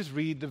into it, let's just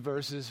read the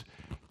verses,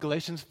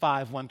 Galatians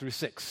 5, 1 through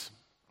 6.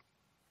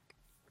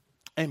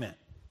 Amen.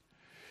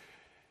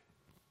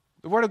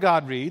 The Word of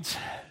God reads,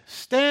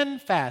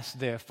 "Stand fast,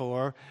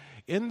 therefore,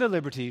 in the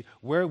liberty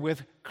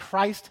wherewith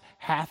Christ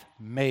hath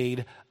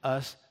made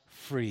us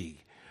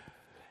free.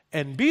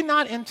 And be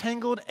not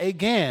entangled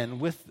again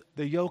with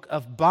the yoke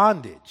of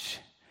bondage.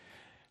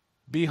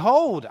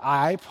 Behold,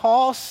 I,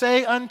 Paul,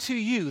 say unto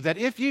you that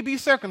if ye be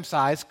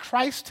circumcised,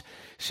 Christ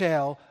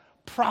shall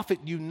profit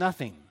you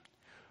nothing.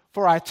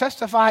 For I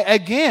testify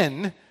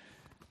again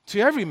to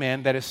every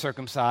man that is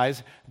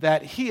circumcised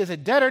that he is a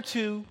debtor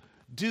to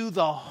do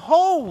the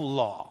whole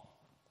law."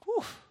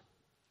 Whew.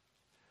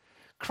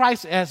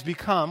 Christ is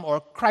become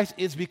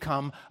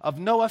of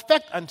no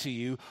effect unto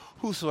you,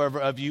 whosoever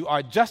of you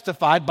are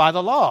justified by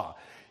the law.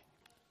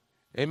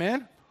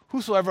 Amen?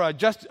 Whosoever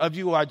of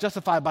you are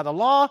justified by the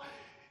law,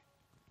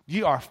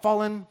 ye are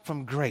fallen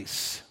from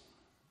grace.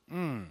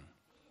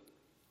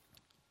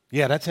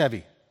 Yeah, that's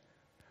heavy.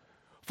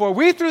 For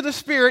we through the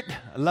Spirit,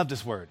 I love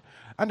this word,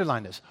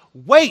 underline this,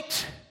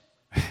 wait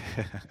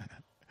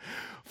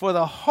for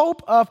the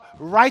hope of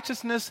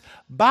righteousness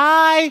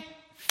by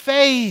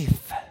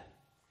faith.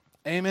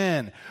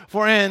 Amen.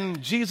 For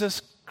in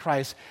Jesus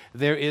Christ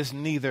there is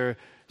neither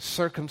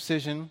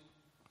circumcision,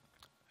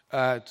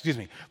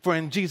 for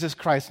in Jesus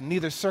Christ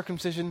neither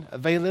circumcision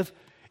availeth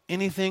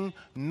anything,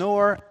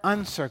 nor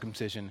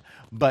uncircumcision,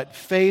 but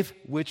faith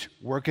which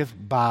worketh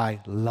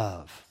by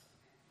love.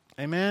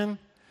 Amen.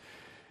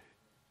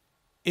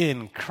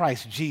 In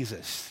Christ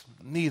Jesus,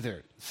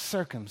 neither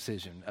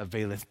circumcision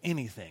availeth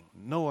anything,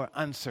 nor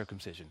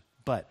uncircumcision,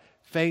 but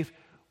faith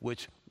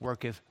which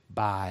worketh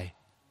by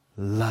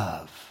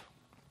love.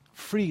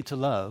 Free to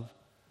love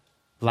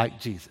like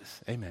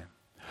Jesus. Amen.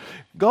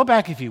 Go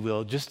back, if you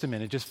will, just a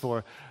minute, just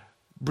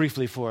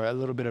briefly for a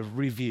little bit of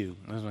review.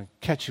 I'm going to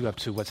catch you up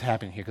to what's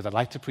happening here because I'd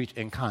like to preach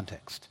in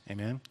context.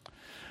 Amen.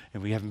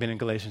 And we haven't been in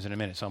Galatians in a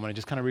minute, so I'm going to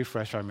just kind of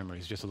refresh our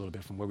memories just a little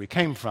bit from where we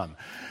came from.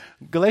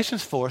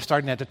 Galatians 4,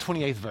 starting at the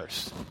 28th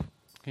verse.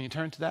 Can you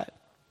turn to that?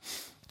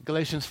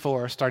 Galatians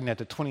 4, starting at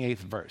the 28th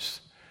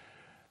verse.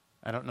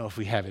 I don't know if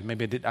we have it.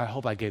 Maybe I did. I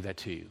hope I gave that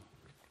to you.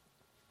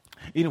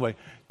 Anyway,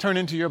 turn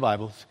into your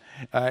Bibles,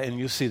 and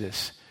you'll see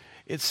this.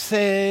 It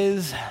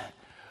says,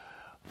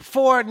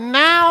 "For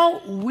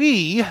now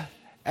we,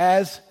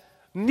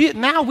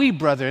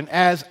 brethren,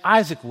 as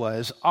Isaac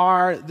was,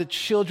 are the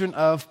children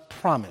of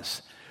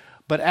promise.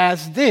 But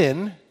as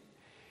then,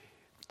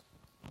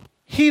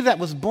 he that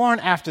was born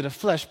after the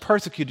flesh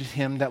persecuted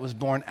him that was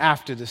born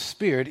after the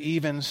Spirit,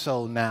 even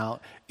so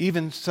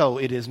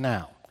it is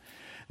now.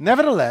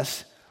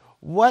 Nevertheless,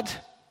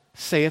 what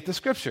saith the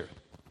Scripture?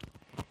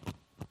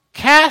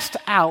 Cast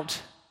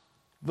out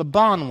the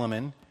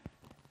bondwoman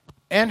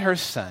and her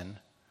son,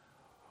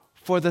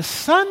 for the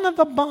son of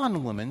the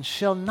bondwoman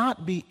shall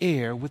not be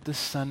heir with the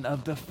son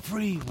of the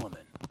free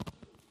woman."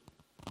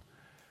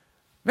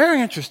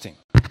 Very interesting.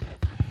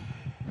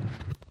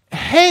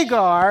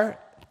 Hagar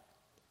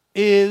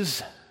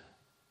is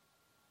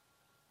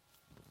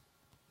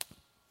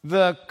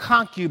the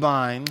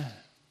concubine,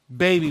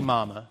 baby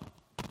mama,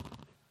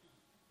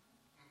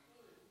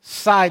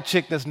 side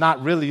chick that's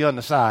not really on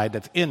the side,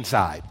 that's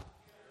inside.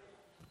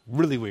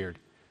 Really weird.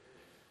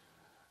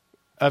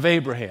 Of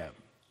Abraham.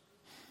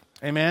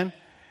 Amen?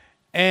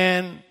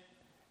 And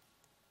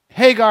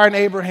Hagar and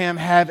Abraham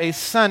have a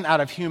son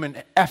out of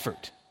human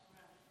effort.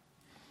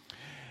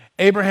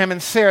 Abraham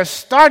and Sarah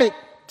started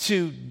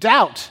to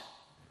doubt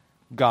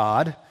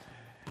God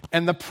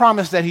and the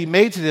promise that he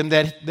made to them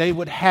that they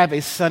would have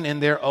a son in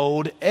their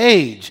old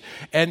age,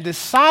 and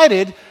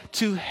decided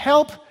to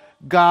help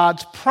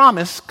God's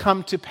promise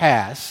come to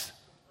pass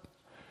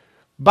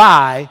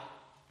by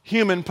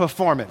human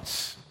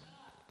performance.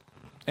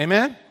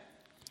 Amen?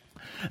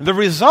 The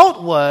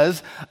result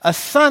was a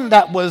son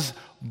that was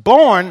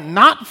born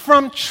not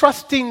from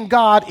trusting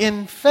God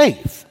in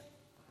faith,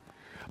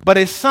 but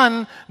a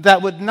son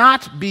that would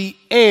not be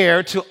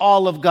heir to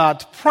all of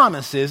God's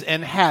promises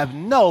and have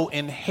no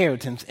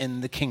inheritance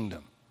in the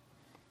kingdom.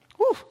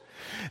 Whew.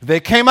 They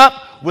came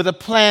up with a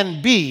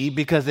plan B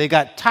because they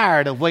got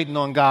tired of waiting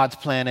on God's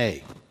plan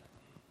A.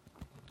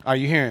 Are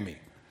you hearing me?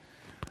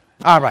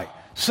 All right.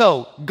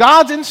 So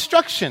God's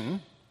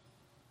instruction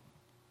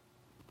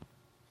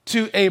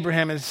to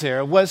Abraham and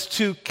Sarah was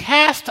to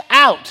cast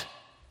out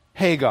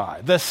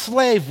Hagar, the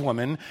slave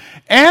woman,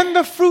 and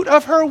the fruit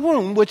of her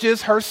womb, which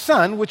is her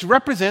son, which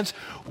represents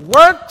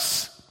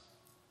works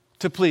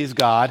to please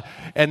God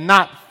and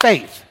not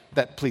faith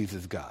that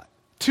pleases God.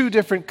 Two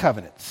different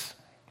covenants.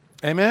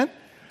 Amen?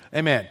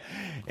 Amen.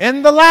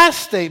 And the last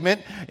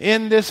statement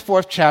in this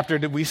fourth chapter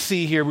that we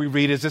see here, we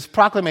read, is this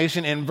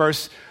proclamation in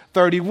verse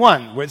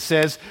 31, where it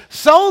says,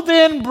 "So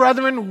then,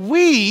 brethren,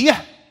 we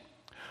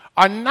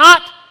are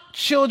not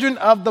children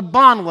of the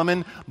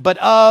bondwoman, but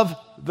of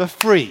the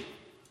free."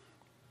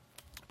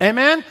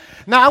 Amen?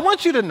 Now, I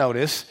want you to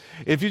notice,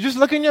 if you just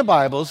look in your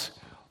Bibles,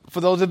 for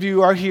those of you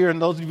who are here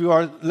and those of you who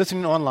are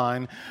listening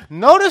online,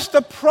 notice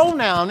the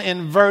pronoun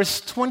in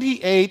verse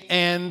 28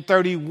 and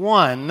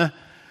 31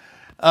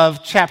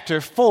 of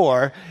chapter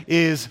 4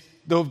 is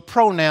the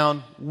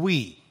pronoun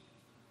we.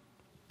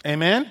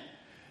 Amen?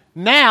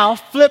 Now,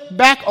 flip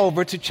back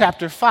over to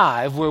chapter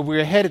 5, where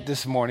we're headed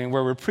this morning,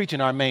 where we're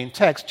preaching our main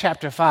text,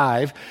 chapter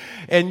 5,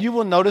 and you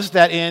will notice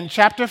that in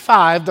chapter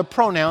 5, the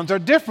pronouns are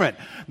different.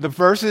 The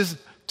verses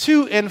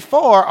 2 and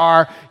 4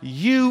 are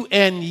you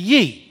and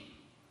ye.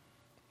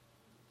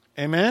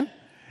 Amen?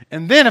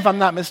 And then, if I'm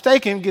not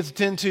mistaken, gets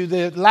into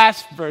the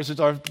last verses,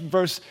 or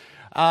verse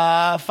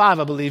 5,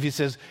 I believe he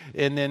says,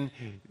 and then,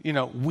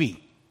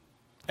 we.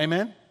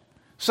 Amen?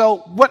 So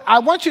what I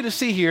want you to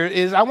see here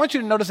is I want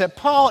you to notice that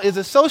Paul is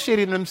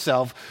associating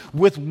himself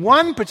with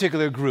one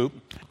particular group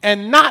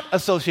and not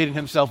associating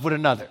himself with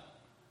another.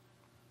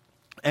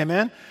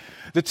 Amen?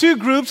 The two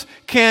groups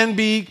can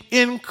be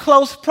in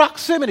close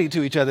proximity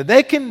to each other.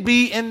 They can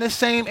be in the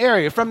same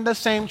area, from the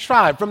same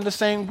tribe, from the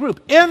same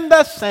group, in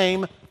the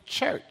same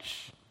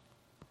church,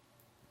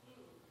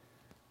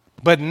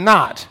 but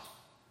not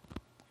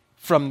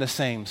from the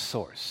same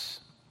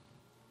source.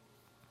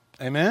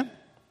 Amen?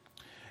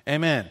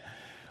 Amen.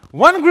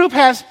 One group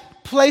has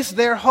placed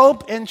their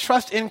hope and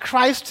trust in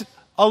Christ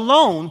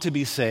alone to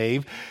be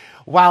saved,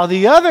 while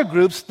the other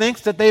groups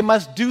thinks that they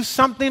must do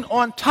something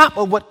on top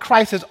of what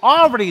Christ has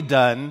already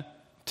done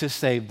to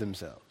save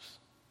themselves.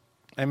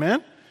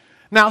 Amen?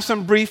 Now,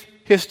 some brief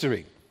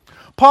history.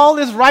 Paul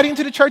is writing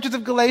to the churches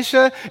of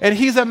Galatia, and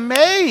he's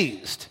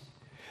amazed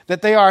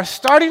that they are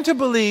starting to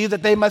believe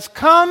that they must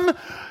come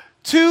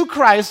to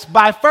Christ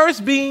by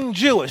first being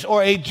Jewish,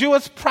 or a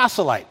Jewish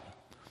proselyte.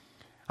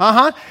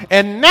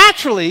 And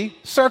naturally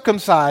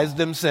circumcise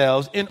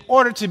themselves in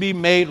order to be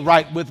made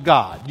right with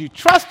God. You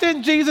trust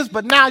in Jesus,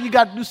 but now you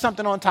got to do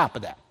something on top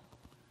of that.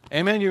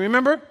 Amen? You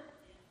remember?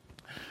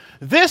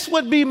 This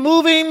would be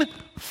moving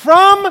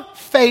from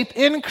faith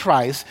in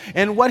Christ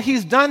and what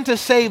he's done to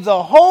save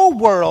the whole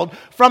world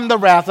from the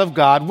wrath of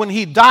God when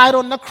he died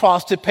on the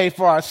cross to pay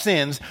for our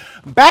sins,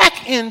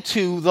 back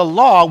into the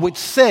law which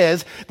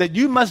says that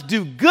you must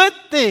do good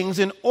things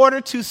in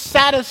order to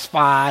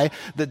satisfy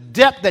the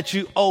debt that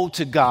you owe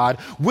to God,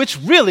 which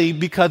really,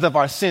 because of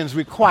our sins,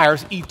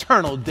 requires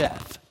eternal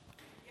death.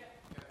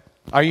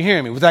 Are you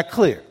hearing me? Was that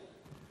clear?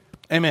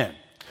 Amen.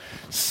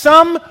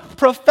 Some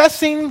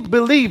professing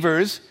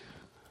believers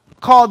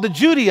called the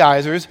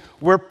Judaizers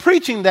were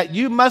preaching that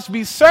you must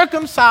be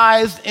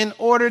circumcised in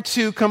order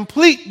to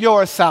complete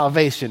your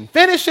salvation.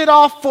 Finish it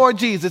off for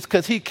Jesus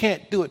because he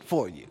can't do it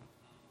for you.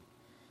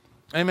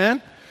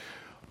 Amen?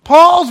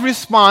 Paul's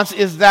response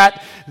is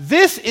that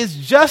this is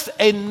just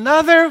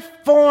another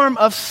form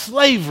of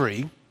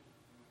slavery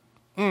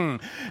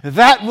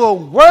that will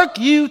work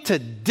you to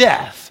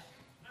death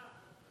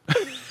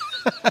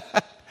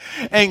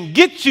and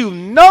get you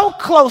no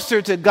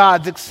closer to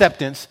God's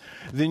acceptance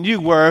than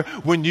you were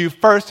when you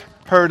first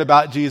heard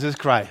about Jesus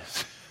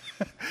Christ.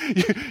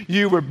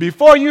 you were,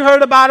 before you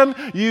heard about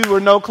him, you were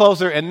no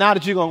closer, and now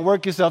that you're going to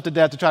work yourself to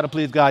death to try to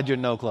please God, you're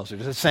no closer.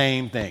 It's the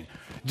same thing.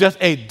 Just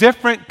a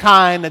different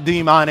kind of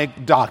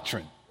demonic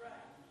doctrine.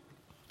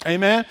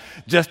 Amen?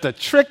 Just a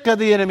trick of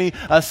the enemy,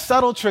 a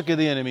subtle trick of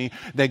the enemy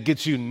that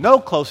gets you no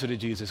closer to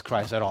Jesus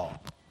Christ at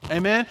all.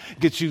 Amen?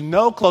 Gets you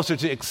no closer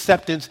to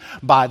acceptance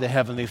by the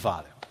Heavenly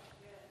Father.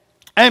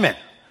 Amen.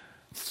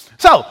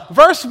 So,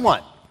 verse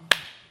 1.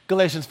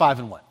 Galatians 5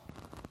 and 1.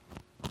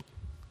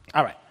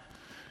 All right.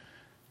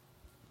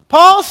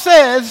 Paul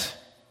says,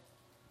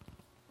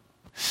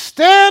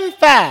 "Stand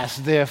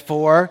fast,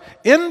 therefore,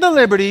 in the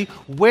liberty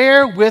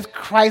wherewith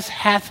Christ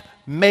hath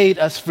made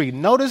us free."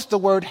 Notice the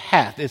word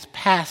hath. It's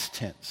past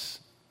tense.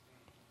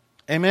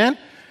 Amen?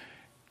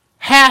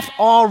 Hath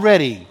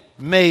already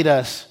made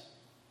us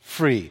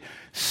free.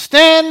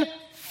 Stand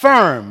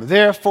firm,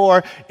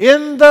 therefore,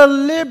 in the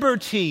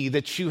liberty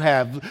that you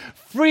have,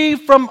 free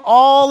from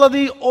all of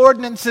the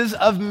ordinances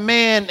of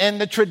man and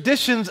the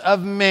traditions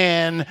of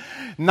man,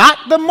 not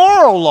the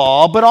moral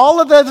law, but all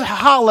of the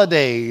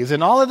holidays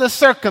and all of the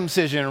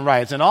circumcision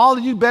rites and all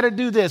of you better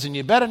do this and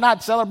you better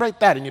not celebrate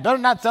that and you better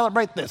not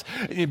celebrate this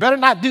and you better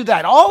not do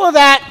that. All of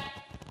that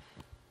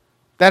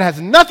has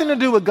nothing to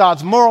do with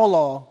God's moral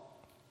law.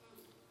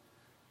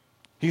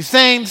 He's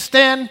saying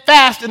stand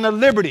fast in the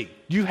liberty.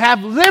 You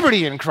have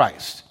liberty in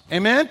Christ.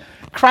 Amen?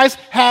 Christ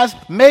has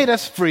made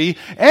us free,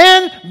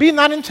 and be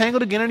not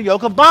entangled again in the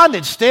yoke of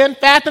bondage. Stand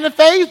fast in the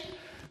faith.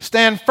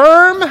 Stand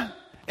firm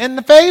in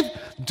the faith.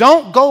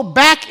 Don't go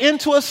back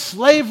into a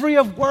slavery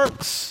of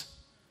works.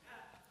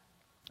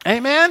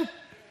 Amen?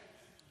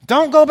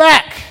 Don't go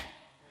back.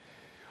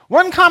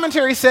 One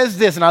commentary says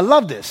this, and I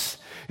love this.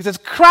 It says,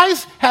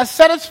 Christ has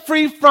set us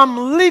free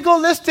from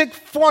legalistic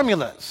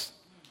formulas,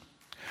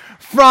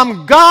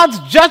 from God's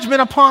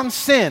judgment upon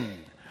sin,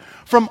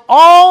 from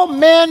all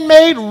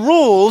man-made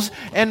rules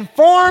and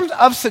forms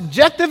of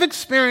subjective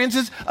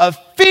experiences of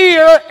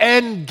fear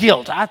and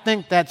guilt. I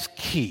think that's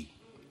key.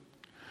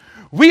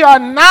 We are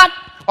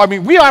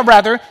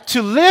rather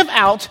to live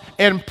out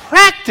and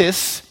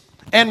practice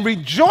and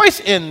rejoice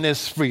in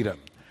this freedom.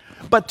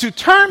 But to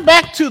turn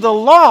back to the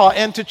law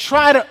and to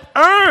try to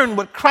earn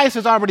what Christ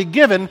has already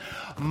given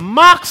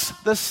mocks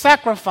the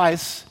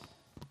sacrifice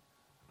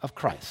of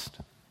Christ.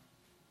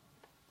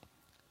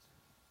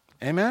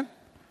 Amen?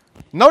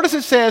 Notice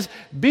it says,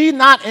 be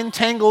not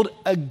entangled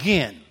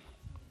again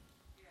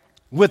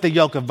with the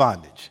yoke of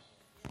bondage.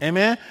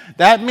 Amen?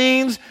 That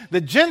means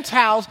the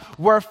Gentiles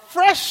were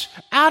fresh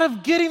out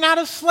of getting out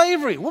of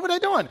slavery. What were they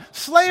doing?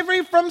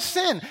 Slavery from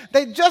sin.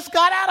 They just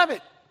got out of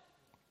it.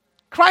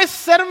 Christ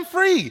set them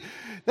free.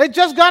 They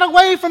just got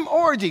away from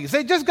orgies.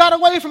 They just got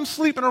away from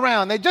sleeping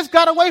around. They just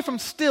got away from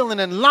stealing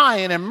and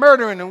lying and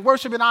murdering and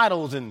worshiping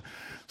idols and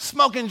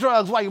smoking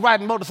drugs while you're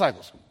riding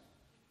motorcycles.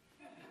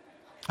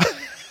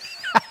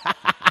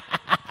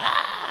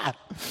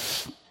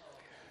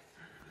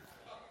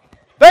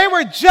 They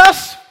were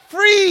just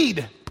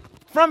freed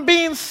from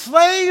being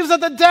slaves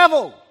of the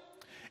devil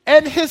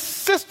and his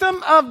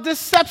system of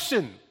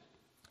deception.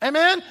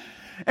 Amen?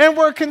 And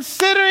we're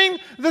considering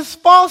this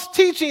false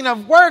teaching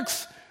of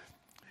works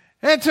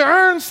and to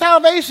earn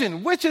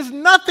salvation, which is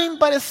nothing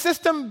but a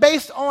system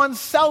based on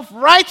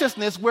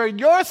self-righteousness where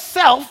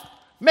yourself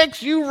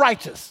makes you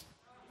righteous.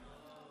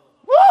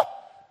 Woo!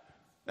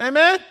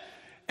 Amen?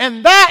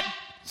 And that,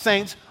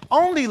 saints,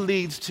 only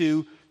leads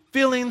to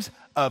feelings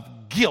of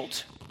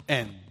guilt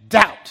and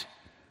doubt.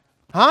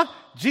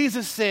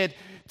 Jesus said,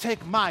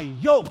 take my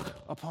yoke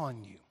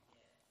upon you.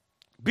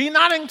 Be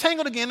not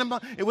entangled again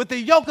with the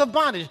yoke of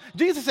bondage.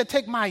 Jesus said,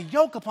 take my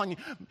yoke upon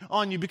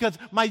you because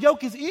my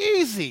yoke is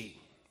easy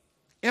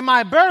and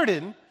my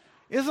burden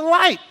is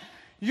light.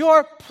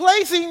 You're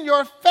placing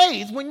your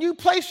faith. When you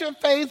place your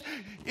faith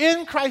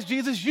in Christ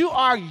Jesus, you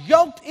are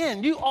yoked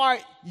in. You are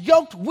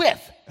yoked with.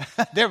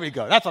 There we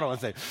go. That's what I want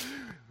to say.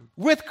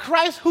 With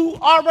Christ who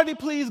already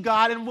pleased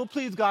God and will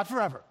please God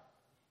forever.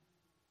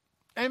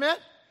 Amen?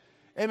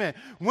 Amen.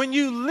 When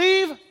you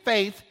leave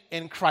faith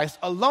in Christ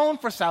alone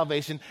for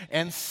salvation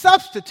and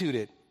substitute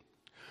it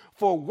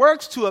for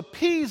works to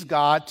appease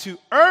God to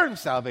earn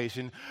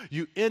salvation,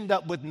 you end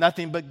up with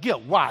nothing but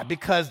guilt. Why?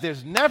 Because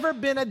there's never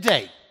been a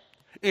day,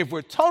 if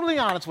we're totally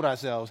honest with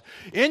ourselves,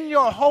 in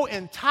your whole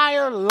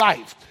entire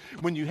life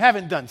when you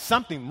haven't done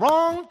something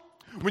wrong,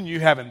 when you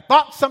haven't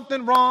thought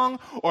something wrong,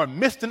 or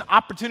missed an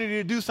opportunity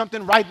to do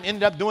something right and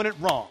ended up doing it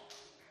wrong.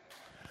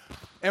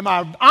 Am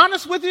I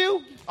honest with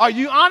you? Are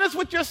you honest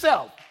with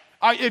yourself?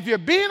 If you're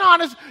being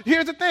honest,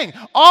 here's the thing.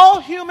 All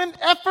human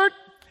effort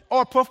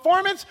or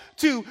performance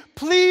to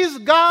please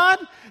God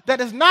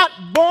that is not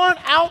born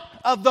out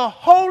of the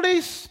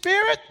Holy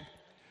Spirit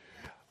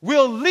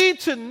will lead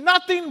to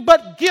nothing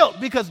but guilt,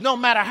 because no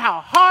matter how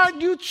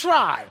hard you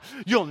try,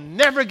 you'll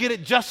never get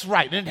it just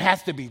right, and it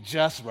has to be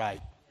just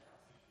right.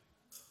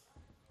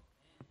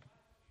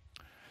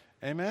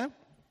 Amen?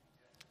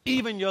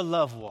 Even your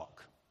love walk.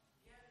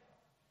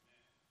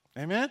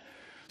 Amen?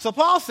 So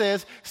Paul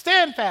says,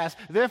 stand fast,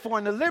 therefore,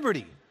 in the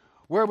liberty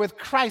wherewith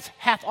Christ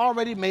hath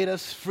already made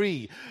us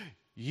free.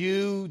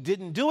 You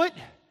didn't do it.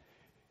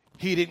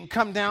 He didn't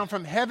come down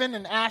from heaven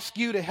and ask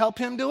you to help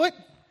him do it.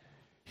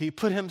 He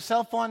put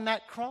himself on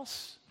that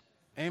cross.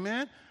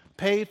 Amen?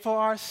 Paid for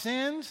our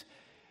sins.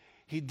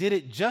 He did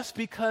it just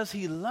because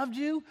he loved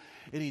you,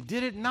 and he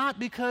did it not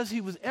because he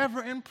was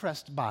ever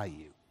impressed by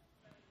you.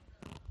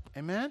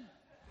 Amen?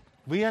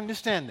 We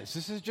understand this.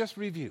 This is just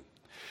review.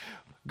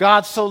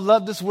 God so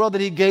loved this world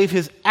that he gave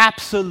his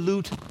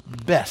absolute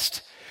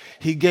best.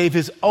 He gave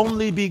his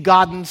only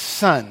begotten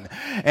Son.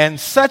 And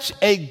such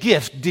a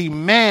gift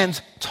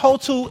demands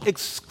total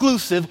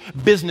exclusive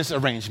business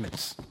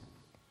arrangements.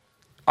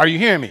 Are you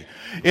hearing me?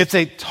 It's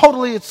a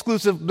totally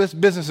exclusive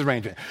business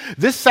arrangement.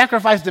 This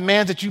sacrifice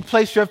demands that you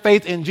place your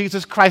faith in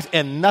Jesus Christ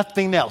and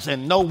nothing else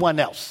and no one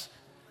else.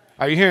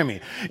 Are you hearing me?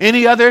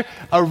 Any other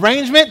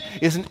arrangement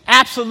is an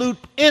absolute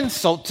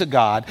insult to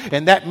God,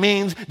 and that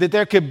means that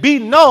there could be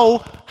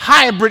no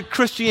hybrid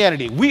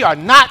Christianity. We are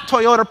not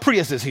Toyota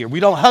Priuses here. We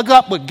don't hug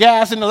up with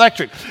gas and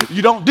electric.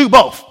 You don't do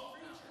both.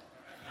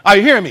 Are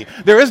you hearing me?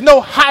 There is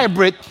no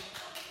hybrid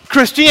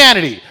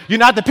Christianity. You're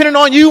not dependent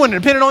on you and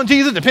dependent on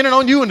Jesus, dependent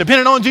on you and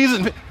dependent on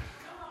Jesus.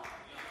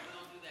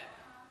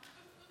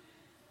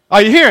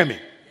 Are you hearing me?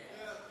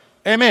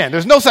 Amen.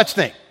 There's no such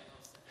thing.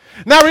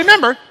 Now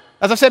remember,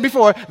 as I said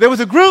before, there was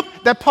a group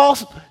that Paul,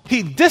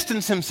 he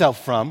distanced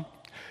himself from.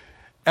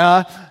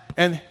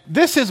 And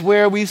this is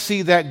where we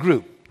see that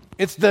group.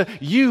 It's the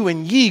you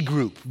and ye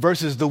group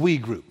versus the we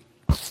group.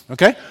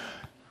 Okay?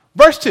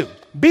 Verse 2.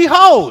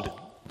 Behold.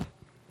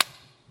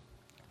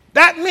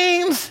 That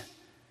means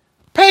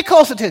pay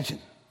close attention.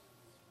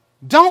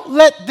 Don't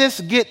let this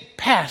get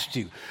past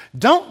you.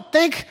 Don't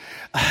think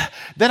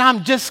that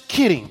I'm just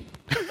kidding.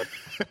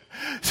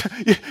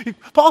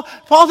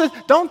 Paul says,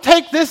 don't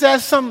take this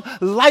as some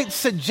light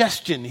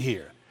suggestion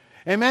here.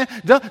 Amen.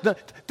 Don't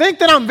think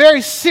that I'm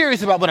very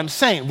serious about what I'm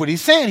saying. What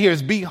he's saying here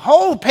is,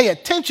 behold, pay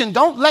attention.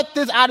 Don't let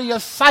this out of your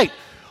sight.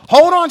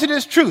 Hold on to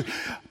this truth.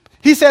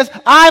 He says,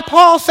 I,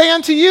 Paul, say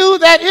unto you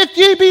that if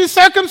ye be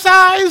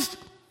circumcised,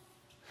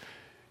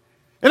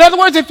 in other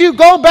words, if you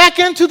go back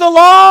into the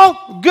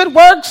law, good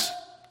works,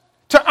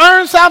 to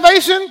earn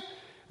salvation,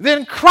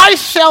 then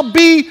Christ shall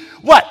be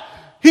what?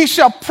 He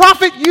shall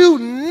profit you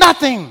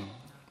nothing.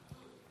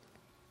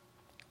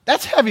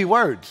 That's heavy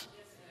words.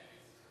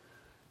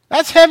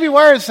 That's heavy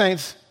words,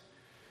 saints.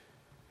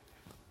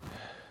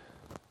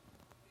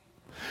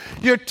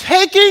 You're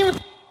taking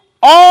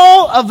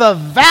all of the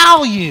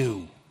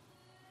value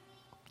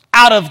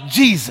out of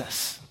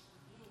Jesus.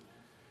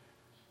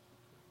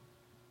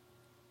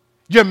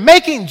 You're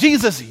making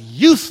Jesus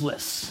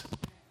useless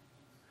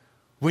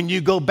when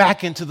you go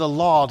back into the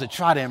law to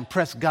try to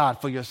impress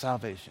God for your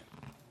salvation.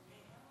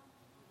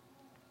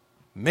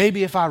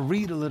 Maybe if I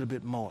read a little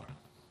bit more.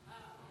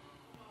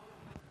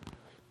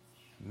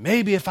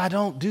 Maybe if I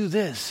don't do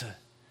this.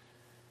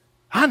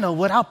 I know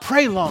what, I'll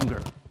pray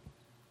longer.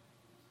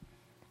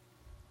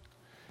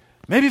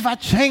 Maybe if I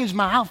change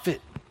my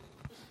outfit.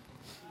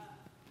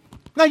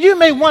 Now, you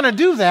may want to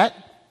do that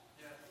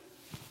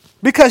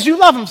because you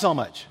love him so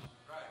much.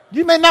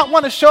 You may not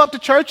want to show up to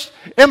church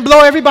and blow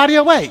everybody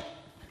away.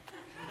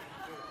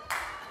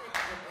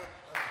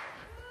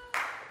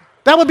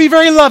 That would be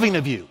very loving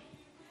of you.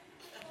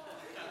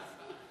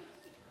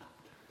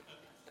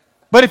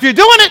 But if you're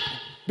doing it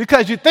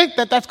because you think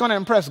that that's going to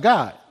impress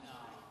God,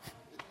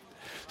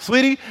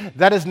 sweetie,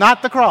 that is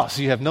not the cross.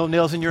 You have no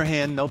nails in your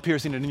hand, no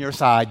piercing in your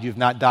side. You've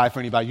not died for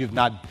anybody. You've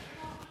not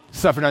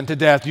suffered unto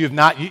death. You're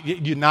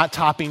not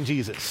topping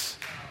Jesus.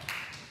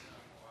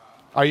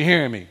 Are you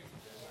hearing me?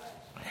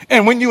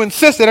 And when you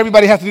insist that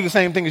everybody has to do the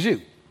same thing as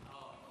you,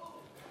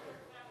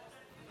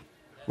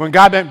 when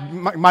God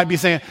might be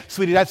saying,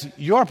 sweetie, that's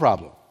your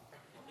problem.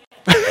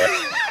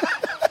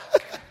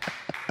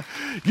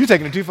 You're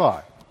taking it too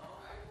far.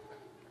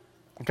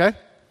 Okay?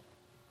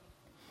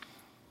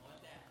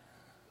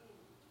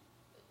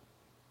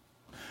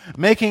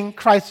 Making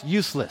Christ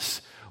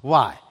useless.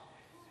 Why?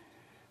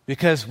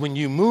 Because when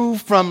you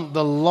move from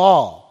the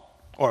law,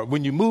 or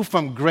when you move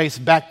from grace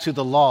back to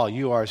the law,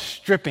 you are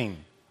stripping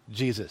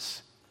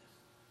Jesus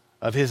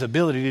of his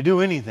ability to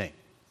do anything.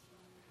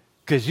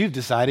 Because you've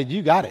decided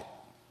you got it.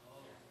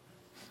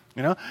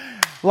 You know?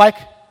 Like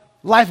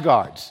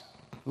lifeguards.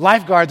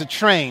 Lifeguards are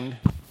trained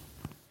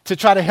to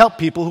try to help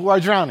people who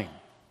are drowning.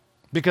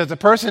 Because the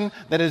person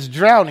that is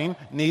drowning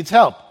needs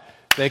help.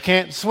 They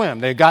can't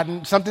swim.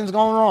 Something's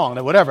going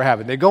wrong. Whatever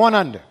happened. They're going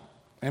under.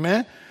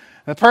 Amen?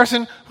 The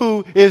person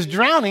who is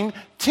drowning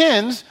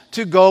tends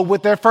to go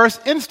with their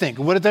first instinct.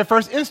 What is their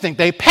first instinct?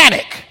 They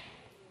panic.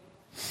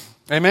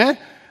 Amen?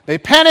 They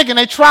panic and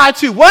they try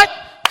to what?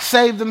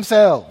 Save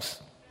themselves.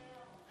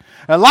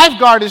 A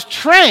lifeguard is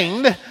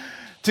trained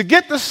to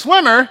get the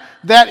swimmer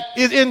that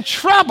is in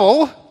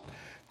trouble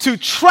to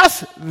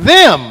trust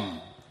them.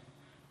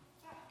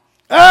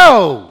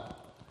 Oh,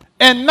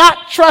 and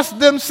not trust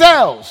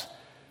themselves.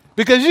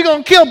 Because you're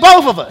going to kill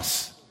both of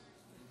us.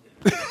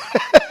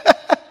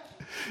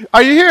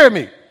 Are you hearing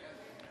me?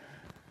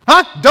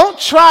 Huh? Don't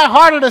try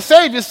harder to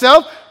save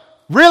yourself.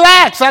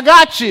 Relax, I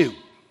got you.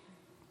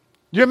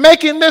 You're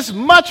making this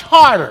much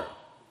harder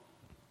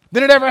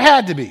than it ever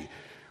had to be.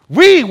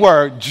 We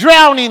were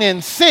drowning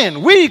in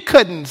sin. We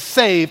couldn't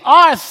save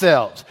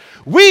ourselves.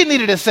 We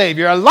needed a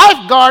Savior. A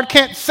lifeguard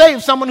can't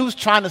save someone who's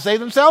trying to save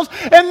themselves,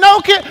 and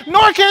nor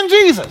can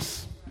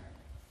Jesus.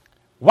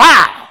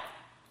 Wow.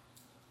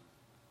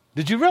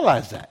 Did you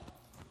realize that?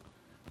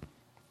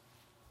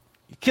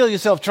 You kill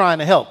yourself trying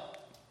to help.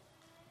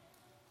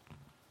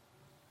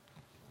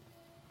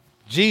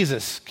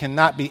 Jesus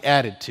cannot be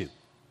added to.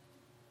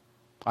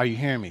 Are you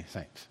hearing me,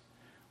 saints?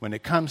 When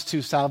it comes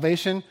to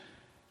salvation,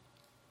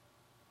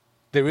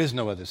 there is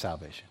no other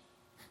salvation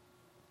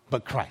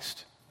but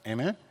Christ.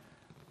 Amen?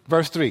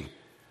 Verse 3.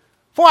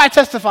 For I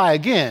testify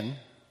again,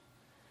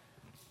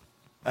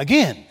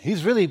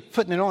 he's really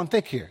putting it on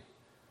thick here.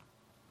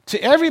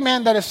 To every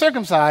man that is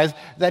circumcised,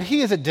 that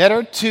he is a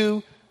debtor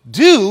to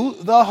do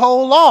the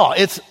whole law.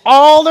 It's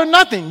all or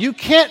nothing. You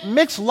can't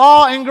mix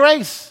law and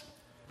grace.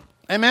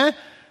 Amen?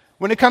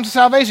 When it comes to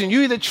salvation,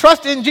 you either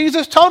trust in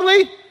Jesus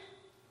totally,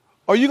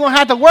 or you're going to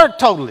have to work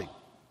totally.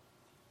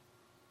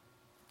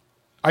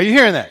 Are you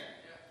hearing that?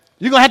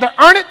 You're going to have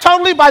to earn it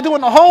totally by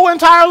doing the whole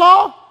entire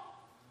law.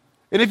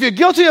 And if you're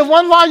guilty of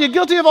one law, you're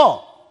guilty of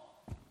all.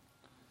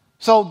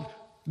 So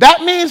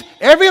that means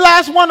every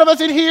last one of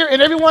us in here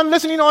and everyone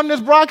listening on this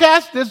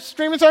broadcast, this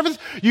streaming service,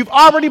 you've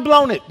already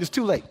blown it. It's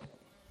too late.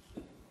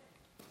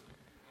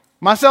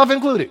 Myself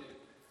included.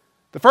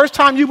 The first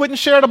time you wouldn't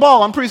share the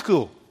ball in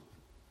preschool.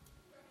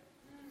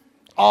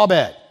 All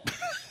bad.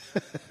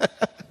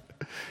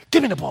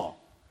 Give me the ball.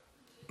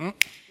 You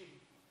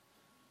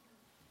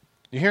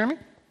hear me?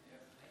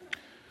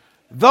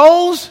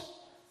 Those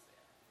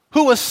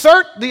who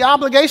assert the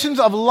obligations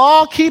of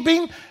law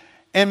keeping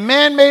and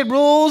man-made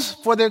rules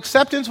for their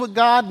acceptance with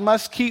God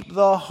must keep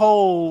the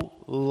whole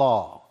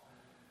law.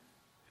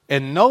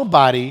 And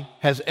nobody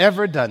has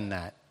ever done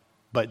that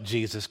but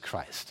Jesus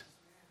Christ.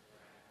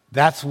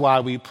 That's why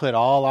we put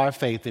all our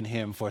faith in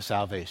him for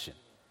salvation.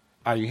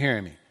 Are you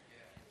hearing me?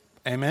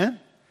 Amen?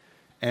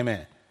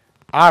 Amen.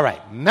 All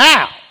right,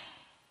 now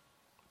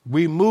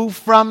we move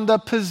from the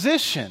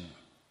position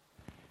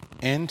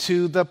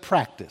into the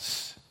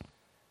practice.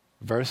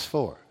 Verse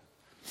 4.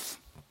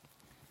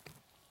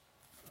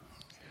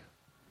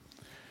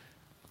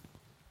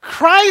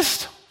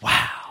 Christ,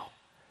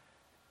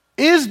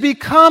 is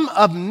become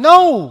of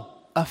no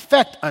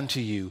effect unto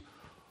you,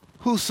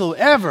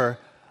 whosoever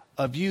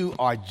of you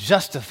are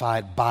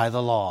justified by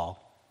the law,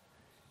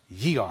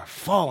 ye are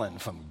fallen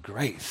from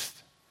grace.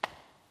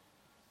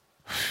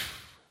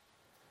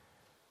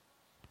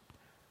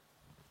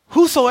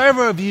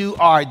 Whosoever of you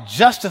are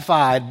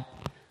justified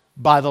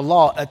by the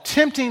law,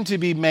 attempting to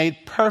be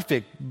made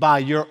perfect by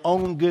your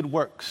own good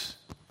works,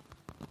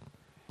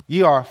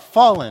 ye are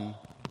fallen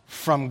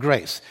from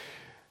grace.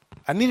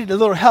 I needed a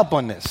little help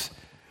on this.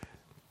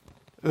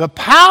 The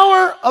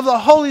power of the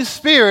Holy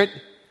Spirit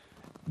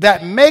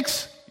that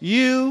makes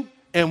you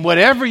and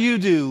whatever you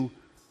do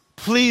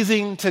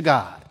pleasing to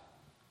God.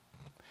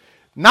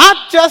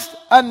 Not just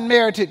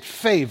unmerited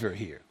favor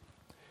here.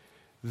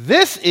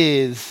 This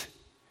is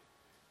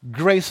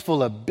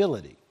graceful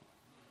ability.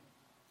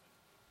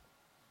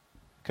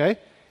 Okay?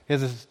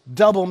 There's this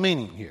double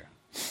meaning here.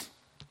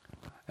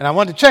 And I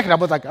wanted to check it. I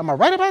was like, am I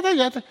right about that?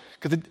 Yeah,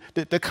 because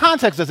the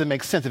context doesn't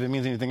make sense if it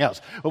means anything else.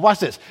 But watch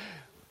this.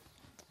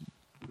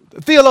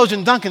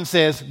 Theologian Duncan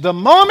says, the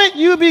moment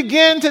you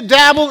begin to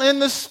dabble in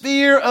the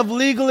sphere of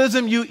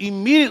legalism, you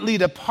immediately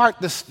depart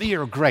the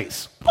sphere of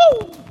grace.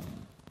 Woo!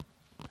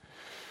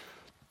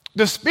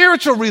 The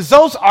spiritual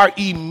results are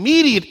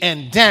immediate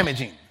and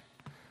damaging.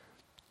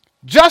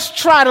 Just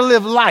try to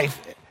live life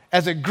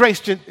as a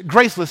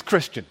graceless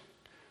Christian.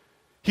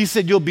 He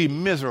said, you'll be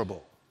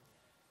miserable.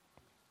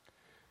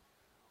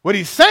 What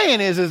he's saying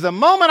is the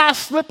moment I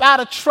slip out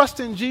of trust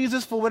in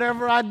Jesus for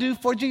whatever I do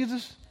for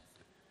Jesus,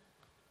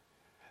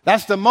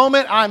 that's the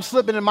moment I'm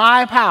slipping into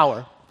my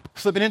power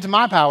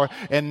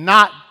and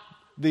not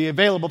the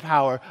available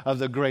power of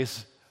the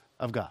grace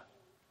of God.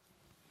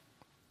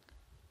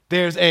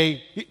 There's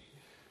a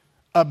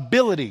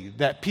ability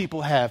that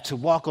people have to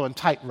walk on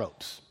tight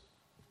ropes.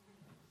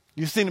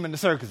 You've seen them in the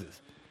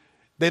circuses.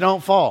 They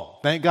don't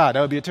fall. Thank God.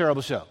 That would be a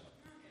terrible show.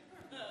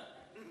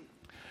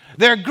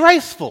 They're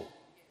graceful.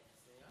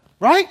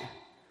 Right?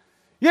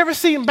 You ever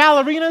seen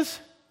ballerinas?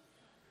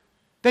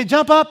 They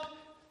jump up,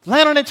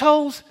 land on their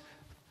toes,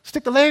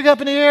 stick the leg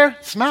up in the air,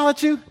 smile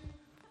at you,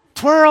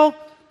 twirl,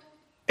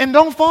 and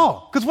don't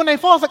fall. Because when they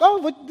fall, it's like,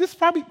 oh, well, this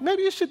probably,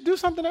 maybe you should do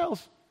something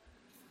else.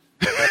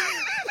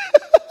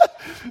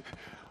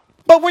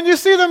 But when you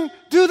see them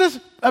do this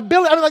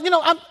ability, I'm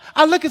like,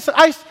 I look at,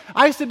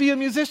 I used to be a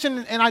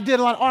musician and I did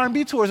a lot of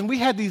R&B tours, and we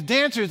had these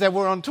dancers that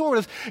were on tour with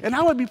us, and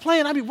I would be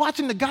playing, I'd be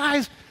watching the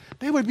guys,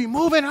 they would be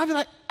moving, and I'd be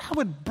like, I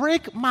would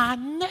break my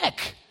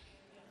neck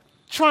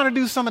trying to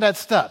do some of that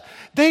stuff.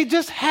 They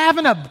just have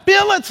an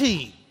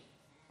ability.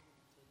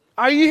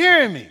 Are you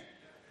hearing me?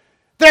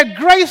 They're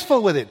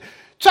graceful with it.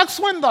 Chuck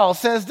Swindoll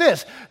says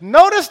this.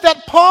 Notice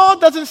that Paul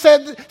doesn't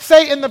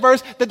say in the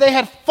verse that they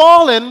had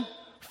fallen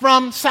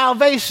from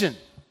salvation.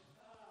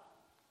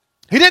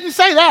 He didn't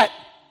say that.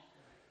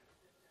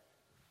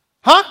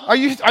 Huh? Are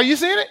you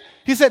seeing it?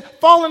 He said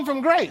fallen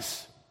from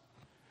grace.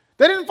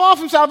 They didn't fall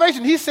from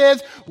salvation. He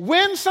says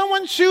when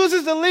someone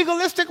chooses the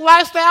legalistic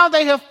lifestyle,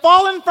 they have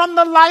fallen from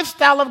the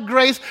lifestyle of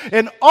grace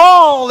and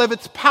all of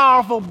its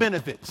powerful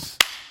benefits.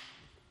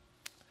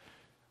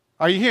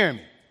 Are you hearing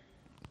me?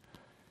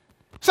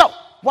 So,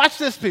 watch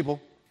this, people.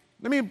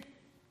 Let me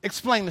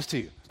explain this to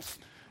you.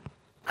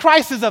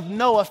 Christ is of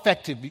no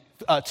effect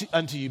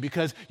unto you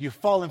because you've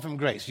fallen from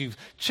grace. You've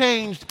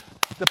changed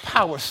the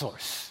power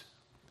source.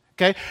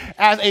 Okay?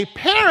 As a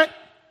parent,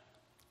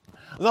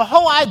 the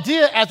whole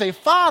idea as a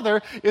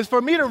father is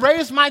for me to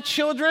raise my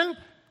children,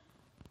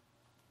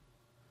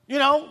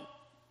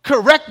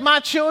 correct my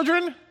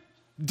children,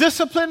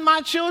 discipline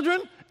my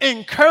children,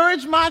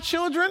 encourage my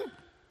children,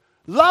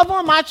 love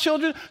on my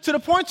children to the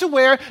point to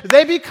where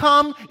they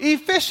become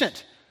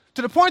efficient,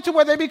 to the point to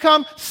where they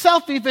become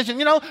self-efficient.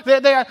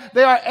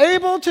 They are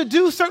able to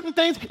do certain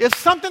things. If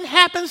something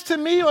happens to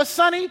me or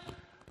Sonny,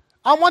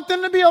 I want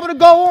them to be able to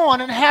go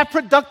on and have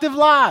productive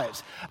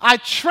lives. I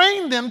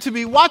train them to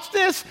be, watch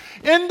this,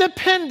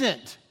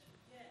 independent.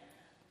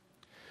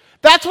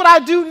 That's what I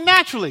do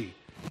naturally.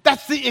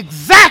 That's the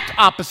exact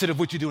opposite of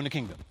what you do in the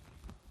kingdom.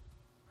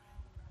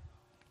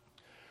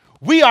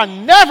 We are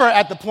never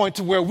at the point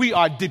to where we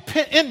are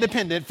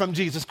independent from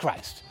Jesus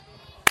Christ.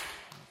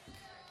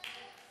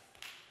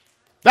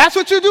 That's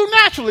what you do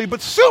naturally,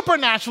 but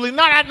supernaturally,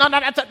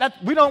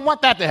 we don't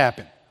want that to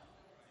happen.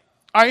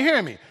 Are you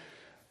hearing me?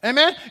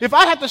 Amen? If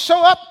I had to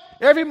show up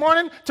every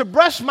morning to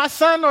brush my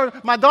son or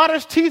my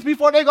daughter's teeth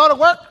before they go to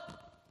work,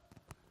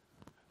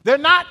 they're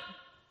not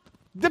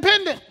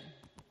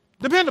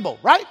dependable,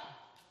 right?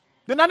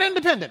 They're not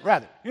independent,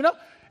 rather.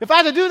 If I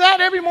had to do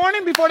that every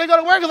morning before they go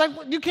to work, it's like,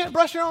 you can't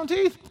brush your own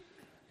teeth.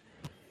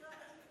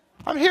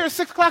 I'm here at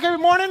 6 o'clock every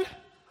morning.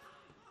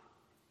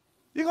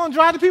 You're going to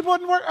drive the people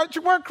at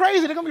work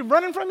crazy. They're going to be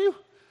running from you.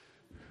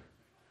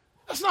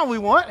 That's not what we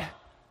want.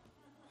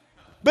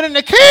 But in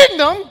the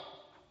kingdom,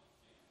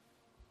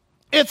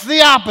 it's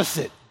the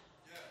opposite.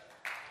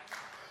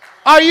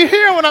 Are you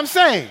hearing what I'm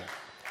saying?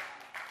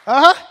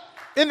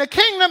 In the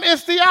kingdom,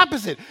 it's the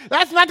opposite.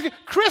 That's not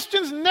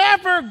Christians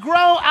never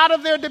grow out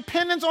of their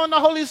dependence on the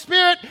Holy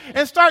Spirit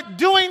and start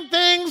doing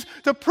things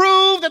to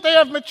prove that they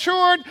have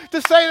matured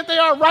to say that they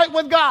are right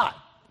with God.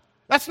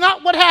 That's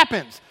not what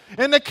happens.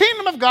 In the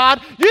kingdom of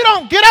God, you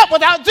don't get up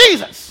without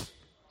Jesus.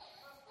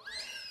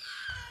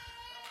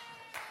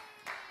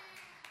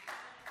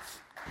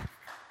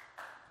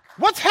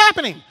 What's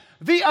happening?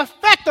 The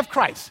effect of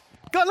Christ.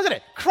 Go, look at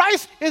it.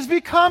 Christ is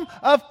become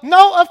of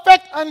no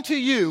effect unto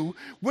you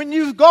when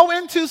you go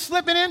into,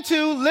 slipping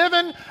into,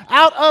 living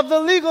out of the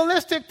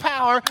legalistic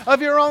power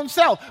of your own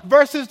self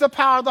versus the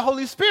power of the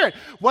Holy Spirit.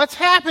 What's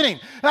happening?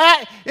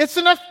 It's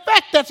an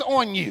effect that's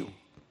on you.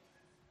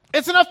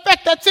 It's an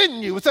effect that's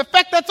in you. It's an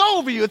effect that's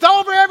over you. It's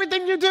over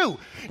everything you do.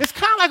 It's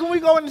kind of like when we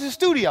go into the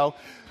studio.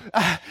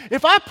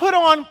 If I put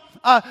on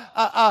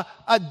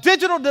a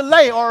digital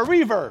delay or a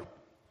reverb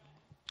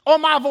on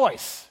my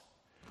voice,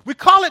 we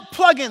call it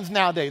plugins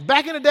nowadays.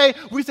 Back in the day,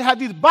 we used to have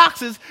these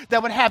boxes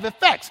that would have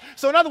effects.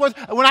 So in other words,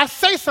 when I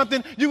say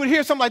something, you would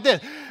hear something like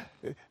this.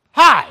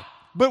 Hi.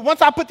 But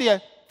once I put the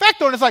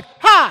effect on, it's like,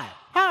 hi,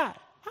 hi,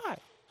 hi,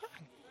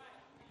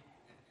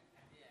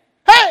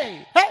 hi.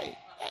 Hey, hey,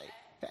 hey,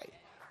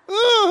 hey.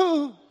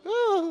 Ooh,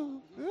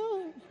 ooh,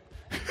 ooh.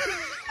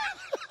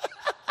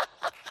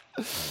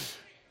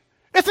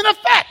 It's an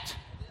effect.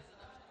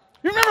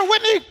 You remember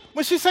Whitney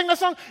when she sang that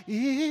song?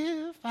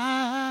 If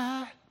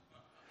I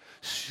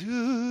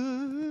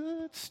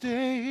should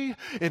stay.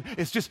 And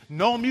it's just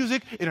no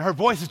music, and her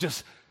voice is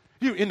just,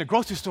 you're in the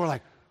grocery store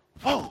like,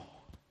 whoa,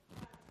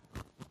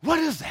 what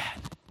is that?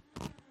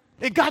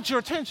 It got your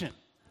attention.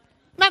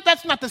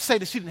 That's not to say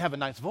that she didn't have a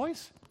nice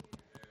voice.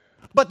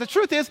 But the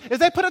truth is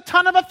they put a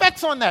ton of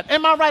effects on that.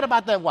 Am I right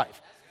about that,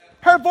 wife?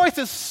 Her voice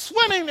is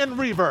swimming in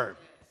reverb.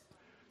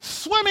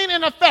 Swimming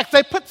in effects.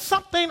 They put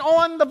something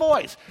on the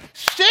voice.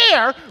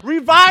 Cher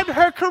revived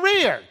her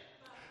career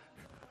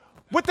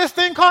with this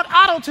thing called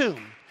auto-tune.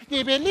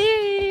 You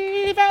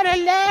believe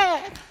in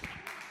love.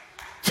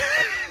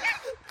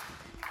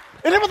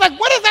 And it was like,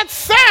 what is that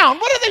sound?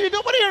 What is it you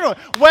doing? What are you doing?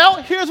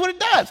 Well, here's what it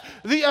does.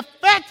 The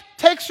effect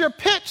takes your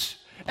pitch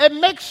and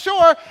makes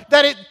sure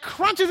that it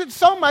crunches it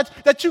so much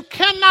that you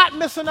cannot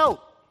miss a note.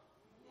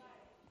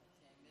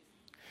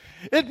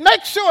 It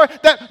makes sure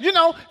that,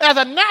 as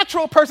a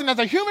natural person, as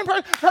a human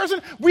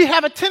person, we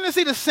have a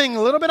tendency to sing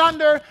a little bit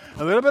under,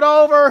 a little bit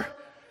over.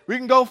 We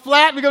can go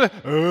flat. We go,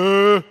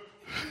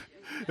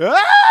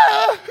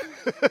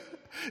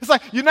 It's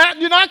like you're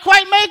not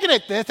quite making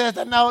it. This is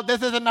a note.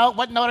 This is a note.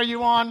 What note are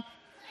you on?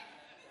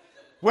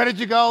 Where did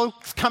you go?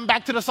 Come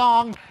back to the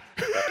song.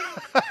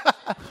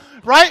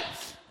 Right?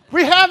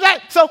 We have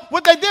that. So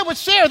what they did with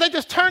Cher, they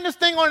just turned this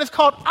thing on. It's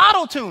called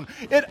auto-tune.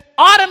 It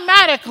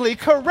automatically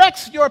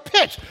corrects your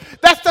pitch.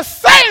 That's the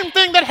same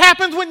thing that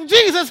happens when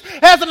Jesus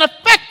has an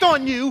effect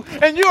on you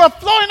and you are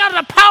flowing out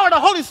of the power of the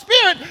Holy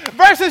Spirit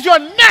versus your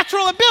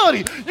natural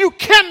ability. You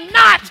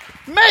cannot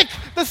make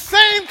the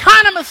same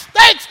kind of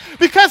mistakes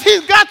because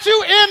he's got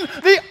you in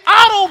the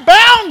auto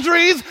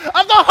boundaries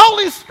of the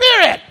Holy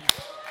Spirit.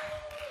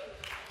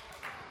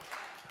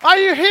 Are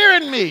you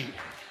hearing me?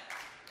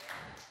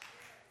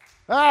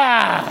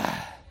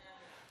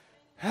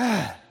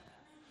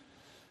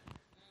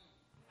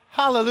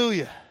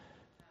 Hallelujah.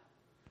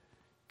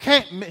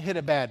 Can't hit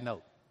a bad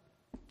note.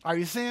 Are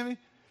you seeing me?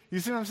 You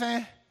see what I'm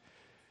saying?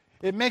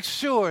 It makes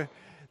sure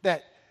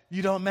that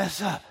you don't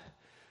mess up.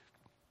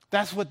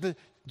 That's what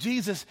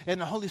Jesus and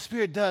the Holy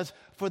Spirit does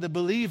for the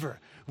believer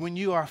when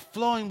you are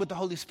flowing with the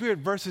Holy Spirit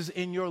versus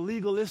in your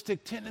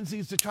legalistic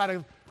tendencies to try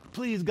to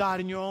please God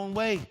in your own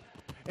way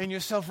and your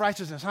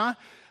self-righteousness,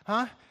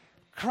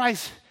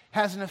 Christ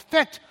has an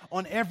effect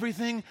on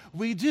everything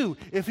we do.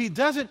 If he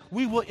doesn't,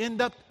 we will end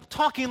up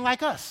talking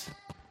like us,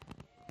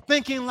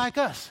 thinking like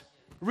us,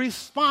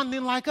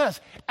 responding like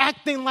us,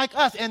 acting like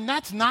us, and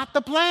that's not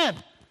the plan.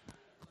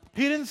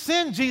 He didn't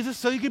send Jesus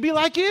so he could be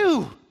like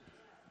you.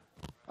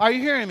 Are you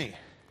hearing me?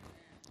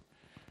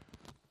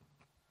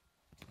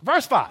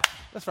 Verse 5.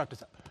 Let's wrap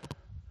this up.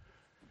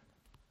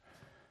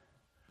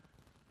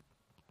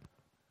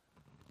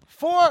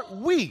 For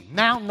we,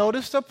 now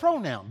notice the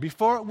pronoun.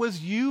 Before it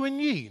was you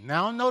and ye.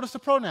 Now notice the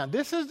pronoun.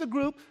 This is the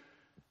group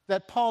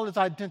that Paul is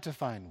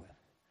identifying with.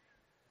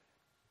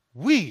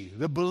 We,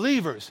 the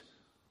believers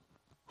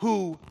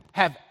who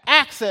have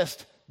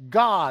accessed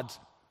God's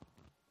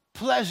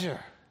pleasure,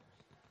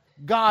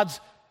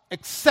 God's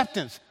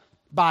acceptance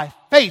by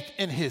faith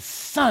in his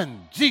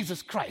Son,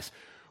 Jesus Christ.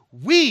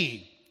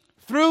 We,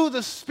 through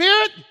the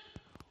Spirit,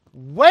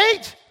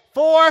 wait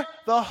for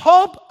the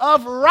hope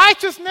of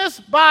righteousness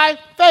by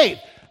faith,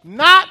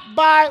 not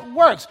by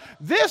works.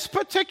 This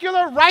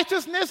particular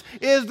righteousness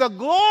is the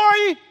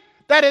glory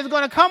that is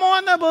going to come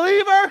on the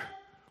believer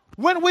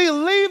when we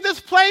leave this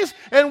place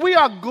and we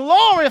are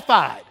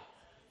glorified.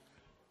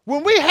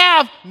 When we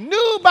have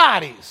new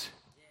bodies.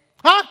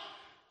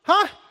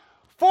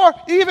 For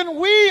even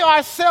we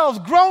ourselves,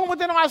 grown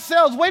within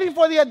ourselves, waiting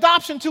for the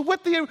adoption to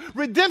with the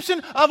redemption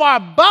of our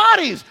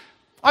bodies.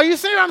 Are you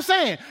seeing what I'm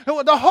saying?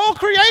 The whole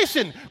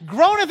creation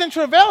groaneth and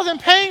travails in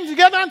pain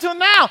together until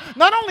now.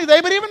 Not only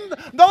they, but even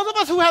those of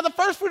us who have the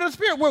first fruit of the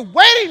Spirit, we're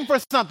waiting for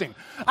something.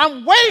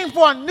 I'm waiting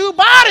for a new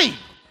body.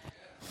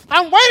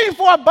 I'm waiting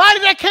for a body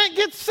that can't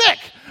get sick.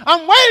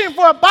 I'm waiting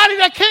for a body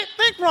that can't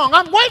think wrong.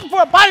 I'm waiting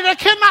for a body that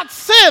cannot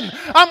sin.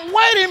 I'm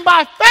waiting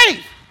by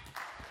faith.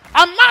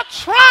 I'm not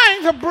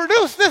trying to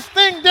produce this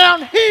thing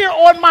down here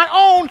on my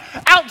own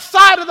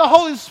outside of the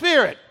Holy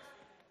Spirit.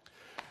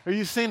 Are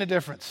you seeing the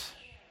difference?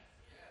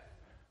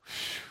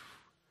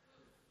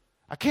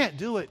 I can't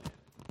do it.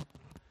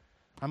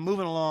 I'm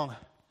moving along.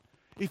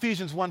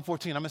 Ephesians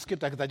 1:14. I'm going to skip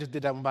that because I just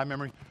did that one by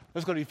memory.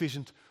 Let's go to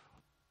Ephesians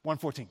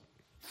 1:14.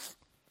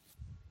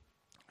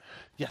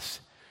 Yes.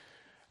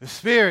 The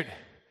Spirit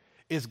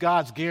is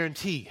God's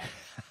guarantee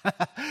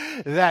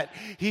that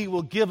he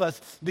will give us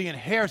the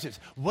inheritance.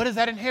 What is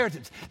that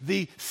inheritance?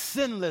 The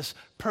sinless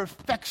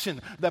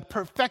perfection, the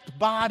perfect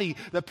body,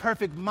 the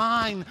perfect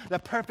mind, the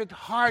perfect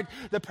heart,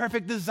 the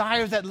perfect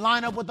desires that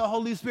line up with the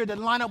Holy Spirit, that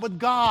line up with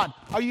God.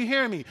 Are you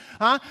hearing me?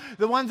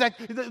 The ones that,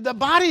 the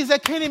bodies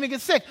that can't even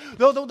get sick.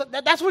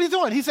 That's what he's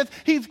doing. He says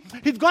he's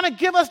going to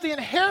give us the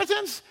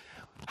inheritance,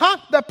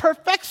 the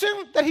perfection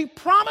that he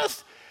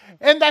promised,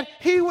 and that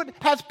he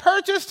has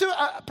purchased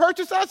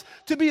us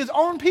to be his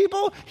own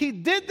people. He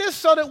did this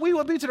so that we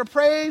will be to the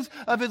praise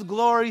of his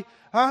glory.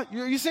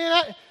 You seeing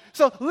that?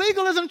 So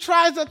legalism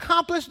tries to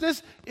accomplish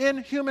this in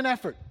human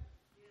effort.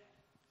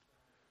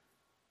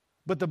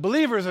 But the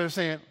believers are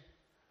saying,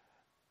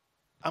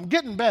 I'm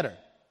getting better.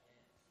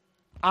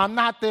 I'm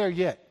not there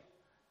yet.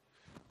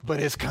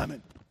 But it's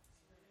coming.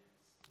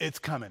 It's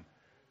coming.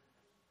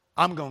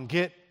 I'm going to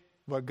get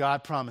what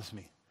God promised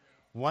me.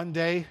 One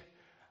day,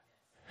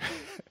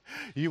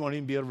 you won't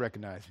even be able to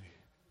recognize me.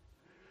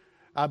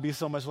 I'll be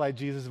so much like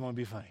Jesus, it won't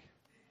be funny.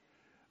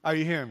 Are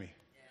you hearing me?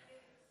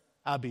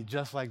 I'll be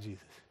just like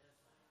Jesus.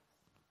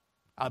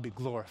 I'll be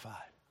glorified.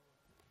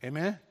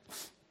 Amen?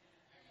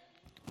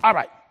 All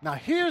right. Now,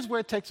 here's where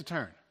it takes a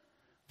turn.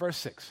 Verse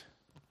 6.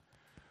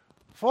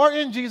 For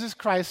in Jesus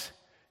Christ,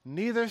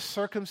 neither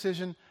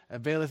circumcision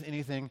availeth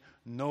anything,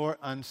 nor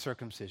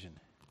uncircumcision.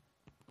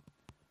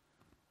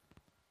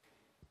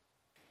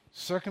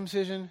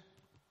 Circumcision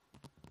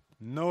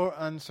nor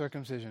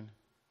uncircumcision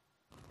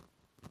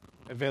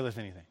availeth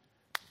anything.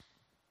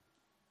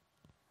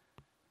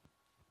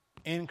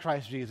 In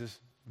Christ Jesus,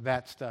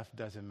 that stuff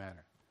doesn't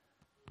matter.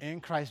 In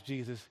Christ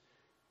Jesus,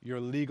 your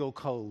legal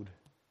code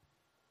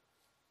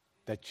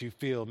that you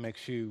feel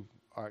makes you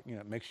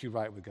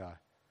right with God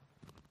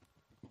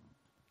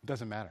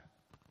doesn't matter.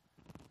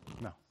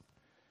 No.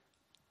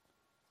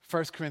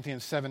 1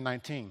 Corinthians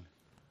 7:19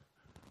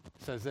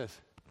 says this.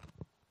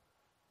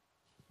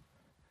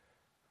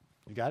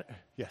 You got it?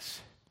 Yes.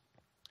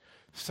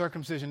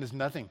 Circumcision is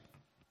nothing,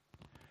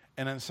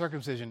 and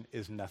uncircumcision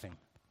is nothing.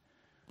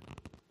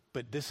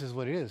 But this is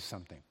what it is,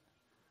 something.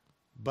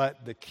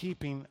 But the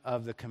keeping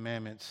of the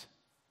commandments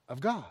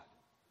of God.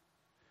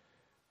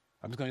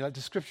 I'm just going to let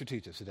the scripture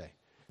teach us today.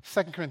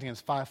 2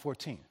 Corinthians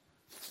 5:14.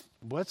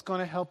 What's going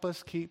to help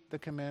us keep the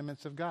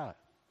commandments of God?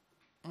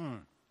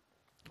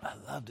 I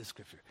love this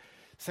scripture.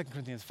 2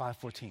 Corinthians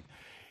 5:14.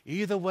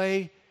 Either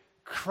way,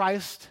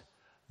 Christ's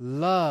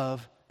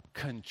love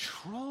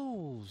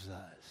controls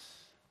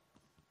us.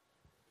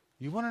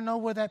 You want to know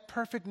where that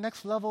perfect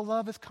next level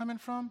love is coming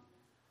from?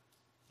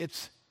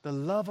 It's the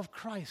love of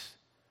Christ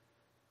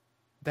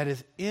that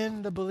is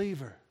in the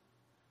believer,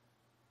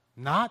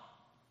 not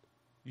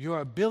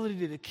your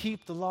ability to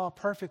keep the law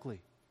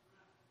perfectly.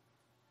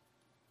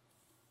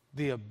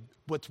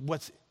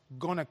 What's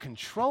going to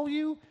control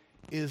you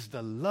is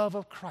the love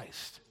of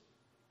Christ.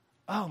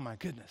 Oh my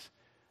goodness.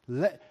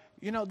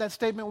 You know that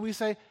statement where we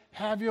say,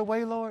 have your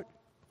way, Lord?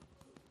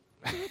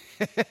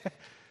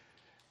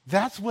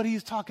 That's what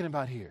he's talking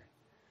about here.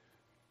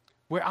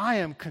 Where I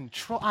am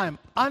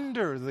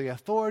under the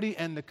authority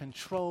and the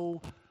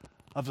control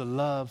of the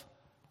love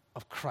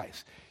of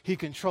Christ. He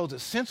controls it.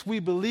 Since we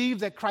believe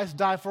that Christ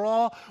died for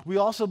all, we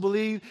also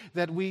believe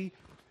that we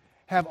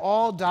have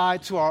all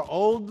died to our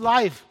old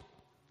life.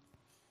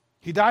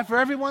 He died for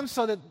everyone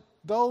so that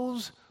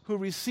those who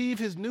receive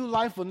his new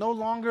life will no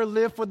longer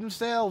live for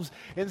themselves.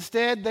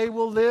 Instead, they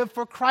will live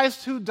for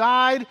Christ who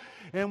died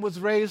and was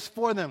raised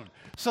for them.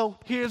 So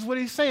here's what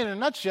he's saying in a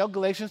nutshell,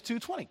 Galatians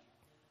 2:20.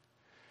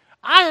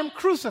 I am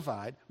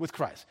crucified with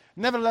Christ.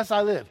 Nevertheless,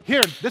 I live.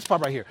 Here, this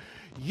part right here.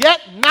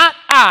 Yet not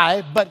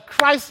I, but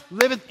Christ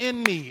liveth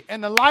in me.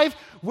 And the life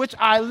which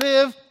I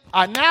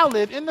now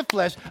live in the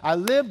flesh. I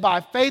live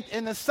by faith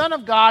in the Son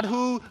of God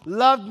who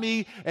loved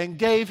me and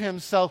gave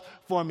himself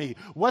for me.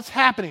 What's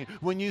happening?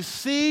 When you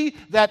see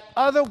that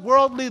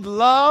otherworldly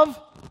love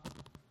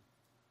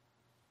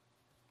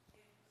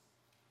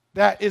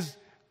that is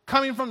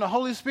coming from the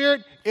Holy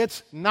Spirit,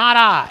 it's not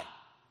I.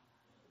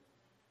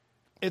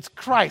 It's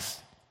Christ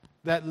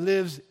that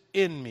lives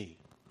in me.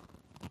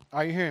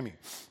 Are you hearing me?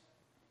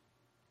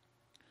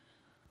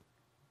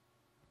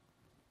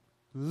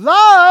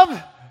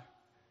 Love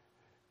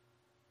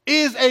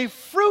is a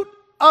fruit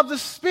of the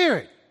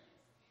Spirit.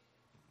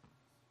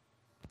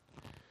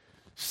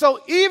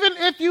 So even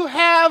if you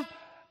have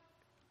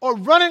or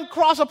run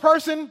across a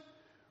person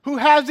who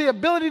has the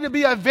ability to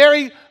be a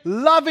very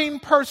loving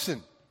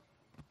person,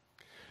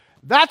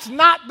 that's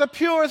not the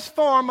purest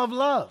form of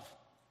love.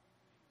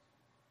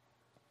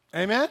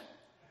 Amen?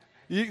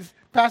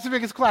 Pastor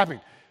Vic is clapping.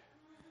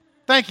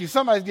 Thank you.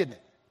 Somebody's getting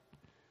it.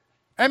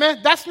 Amen?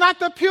 That's not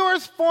the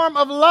purest form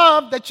of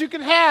love that you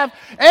can have.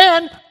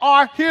 And,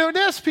 hear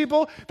this,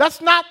 people,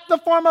 that's not the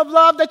form of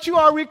love that you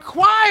are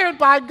required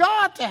by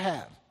God to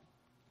have.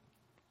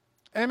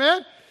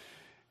 Amen?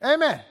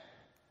 Amen.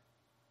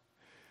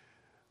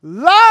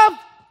 Love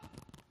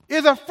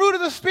is a fruit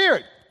of the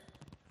Spirit.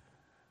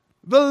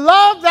 The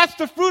love that's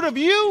the fruit of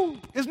you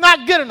is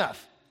not good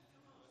enough.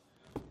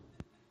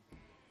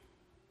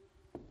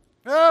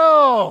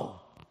 Oh,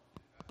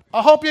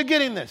 I hope you're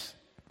getting this.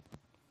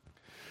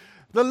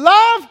 The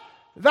love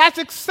that's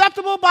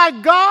acceptable by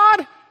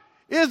God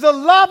is the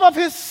love of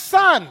His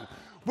Son,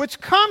 which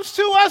comes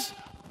to us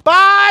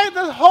by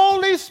the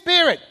Holy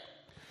Spirit.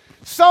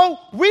 So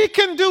we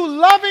can do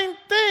loving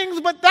things,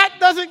 but that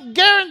doesn't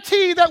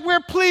guarantee that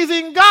we're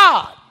pleasing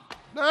God.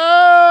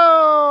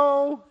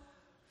 No.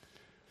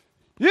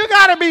 You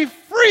got to be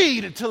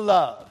freed to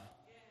love.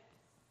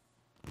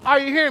 Are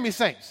you hearing me,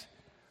 saints?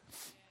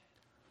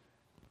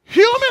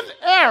 Human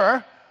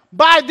error,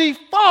 by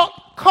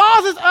default,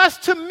 causes us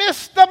to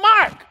miss the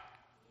mark.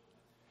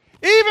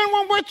 Even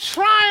when we're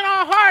trying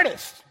our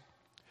hardest.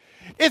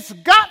 It's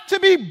got to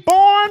be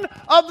born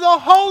of the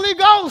Holy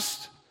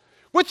Ghost,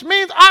 which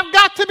means I've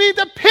got to be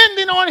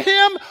depending on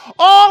Him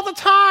all the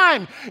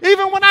time.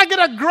 Even when I get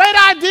a great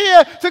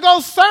idea to go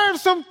serve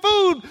some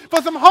food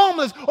for some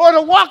homeless, or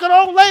to walk an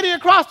old lady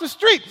across the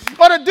street,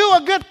 or to do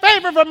a good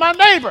favor for my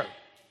neighbor.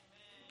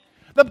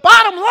 The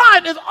bottom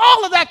line is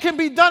all of that can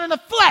be done in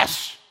the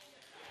flesh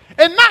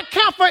and not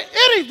count for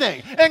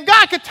anything. And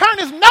God can turn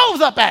His nose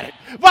up at it.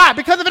 Why?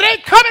 Because if it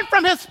ain't coming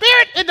from His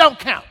Spirit, it don't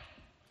count.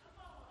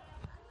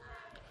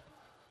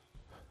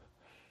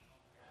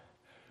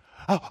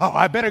 Oh,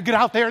 I better get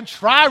out there and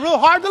try real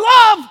hard to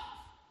love.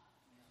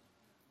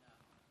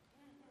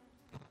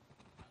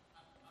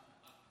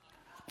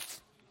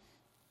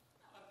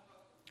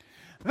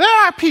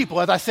 There are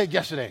people, as I said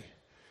yesterday,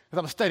 because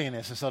I was studying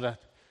this, and so the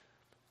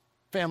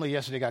family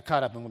yesterday got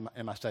caught up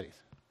in my studies.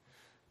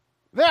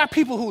 There are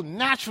people who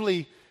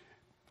naturally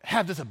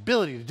have this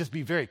ability to just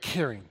be very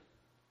caring.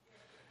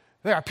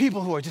 There are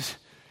people who are just,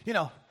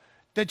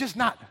 they're just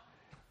not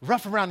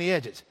rough around the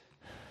edges.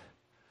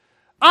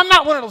 I'm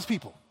not one of those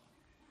people.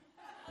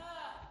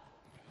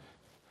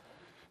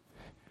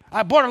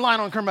 I borderline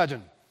on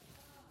curmudgeon.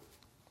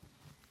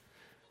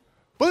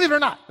 Believe it or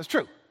not, that's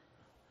true.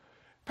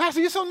 Pastor,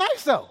 you're so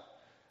nice, though.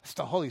 It's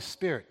the Holy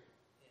Spirit.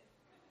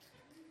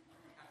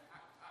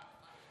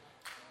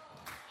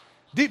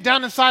 Deep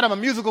down inside, I'm a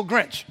musical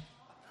Grinch.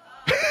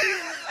 That's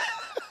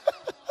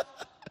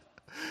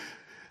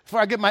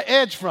where I get my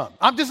edge from.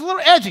 I'm just a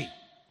little edgy.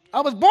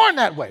 I was born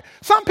that way.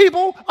 Some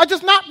people are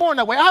just not born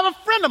that way. I have a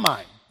friend of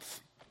mine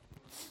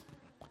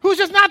who's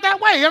just not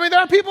that way. I mean, there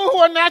are people who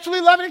are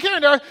naturally loving and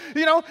caring.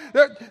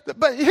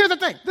 But here's the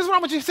thing. This is what I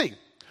want you to see.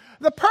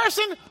 The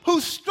person who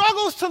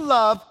struggles to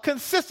love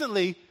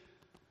consistently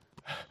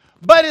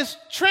but is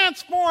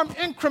transformed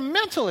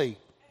incrementally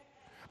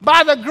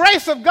by the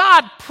grace of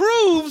God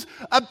proves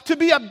to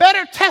be a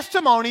better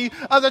testimony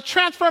of the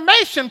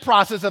transformation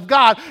process of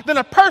God than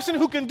a person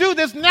who can do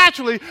this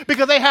naturally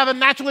because they have a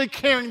naturally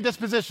caring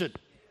disposition.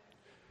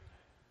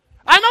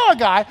 I know a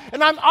guy,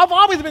 and I've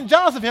always been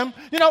jealous of him.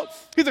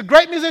 He's a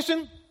great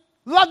musician.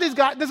 Love this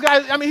guy.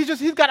 I mean,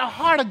 he's got a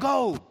heart of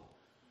gold.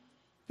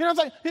 It's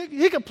like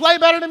he can play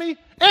better than me,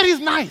 and he's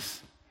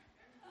nice.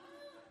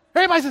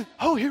 Everybody says,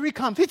 oh, here he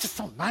comes. He's just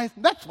so nice.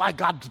 That's why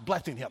God's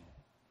blessing him.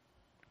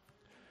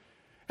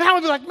 And I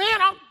would be like, man,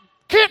 I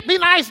can't be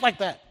nice like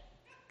that.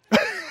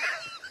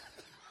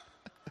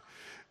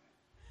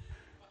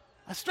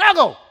 I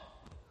struggle.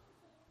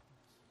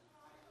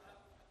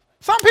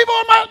 Some people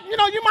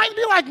you might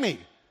be like me.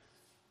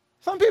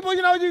 Some people,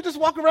 you just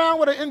walk around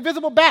with an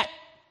invisible bat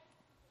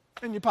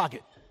in your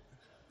pocket.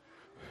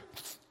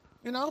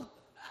 I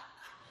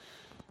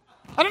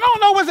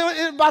don't know what's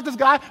about this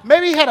guy.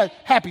 Maybe he had a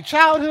happy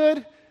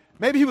childhood.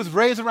 Maybe he was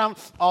raised around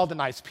all the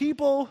nice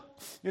people,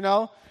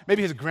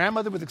 Maybe his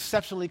grandmother was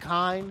exceptionally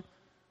kind,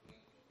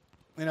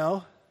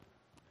 On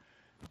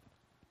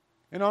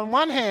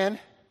one hand,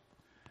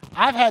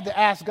 I've had to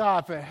ask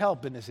God for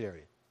help in this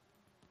area.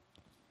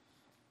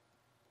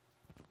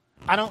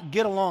 I don't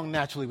get along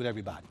naturally with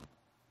everybody.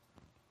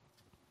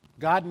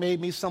 God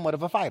made me somewhat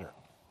of a fighter.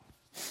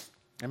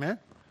 Amen?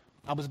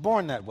 I was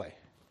born that way.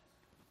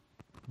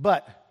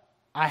 But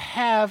I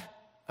have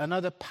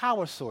another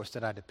power source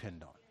that I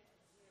depend on.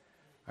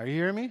 Are you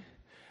hearing me?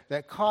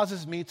 that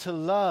causes me to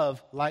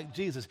love like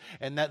Jesus.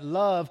 And that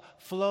love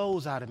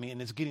flows out of me, and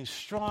it's getting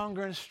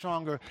stronger and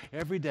stronger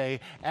every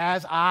day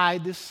as I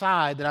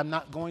decide that I'm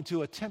not going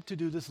to attempt to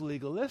do this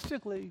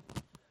legalistically.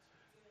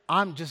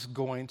 I'm just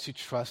going to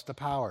trust the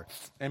power.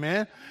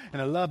 Amen?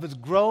 And the love is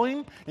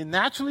growing, and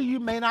naturally you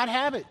may not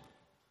have it.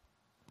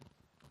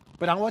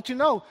 But I want you to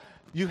know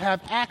you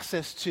have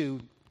access to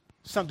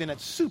something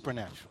that's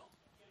supernatural.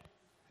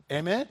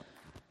 Amen?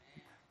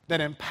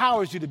 That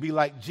empowers you to be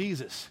like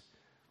Jesus.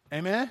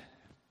 Amen?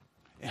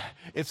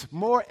 It's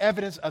more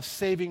evidence of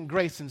saving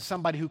grace than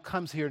somebody who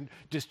comes here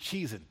just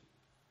cheesing.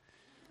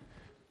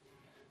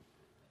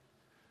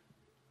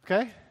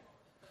 Okay?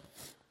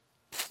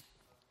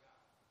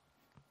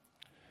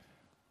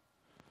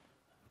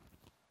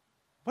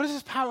 What does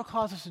this power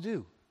cause us to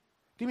do?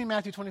 Give me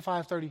Matthew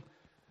 25,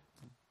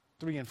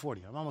 33 and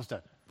 40. I'm almost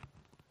done.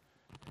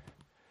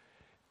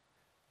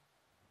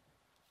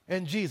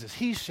 And Jesus,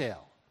 he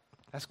shall,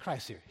 that's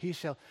Christ here, he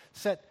shall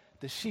set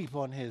the sheep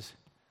on his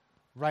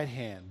right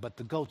hand, but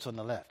the goats on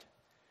the left.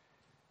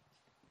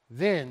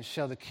 Then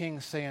shall the king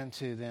say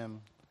unto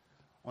them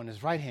on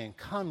his right hand,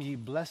 Come, ye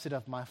blessed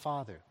of my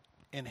Father,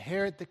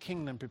 inherit the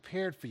kingdom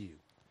prepared for you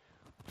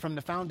from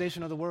the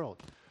foundation of the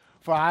world.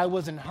 For I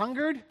was an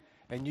hungered,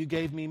 and you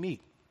gave me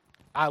meat.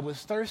 I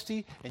was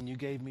thirsty, and you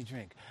gave me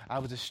drink. I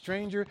was a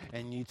stranger,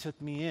 and you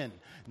took me in.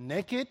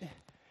 Naked,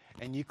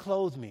 and you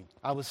clothed me.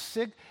 I was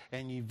sick,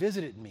 and you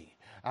visited me.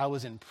 I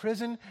was in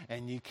prison,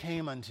 and you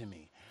came unto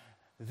me.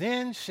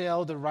 Then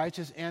shall the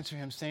righteous answer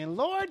him, saying,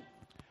 Lord,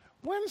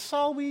 when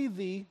saw we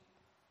thee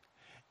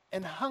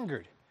and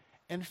hungered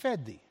and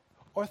fed thee,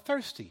 or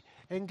thirsty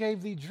and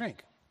gave thee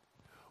drink?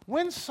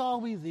 When saw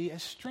we thee a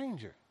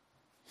stranger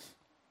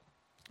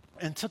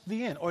and took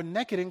thee in, or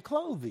naked and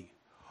clothed thee?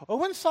 Or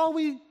when saw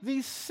we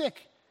thee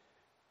sick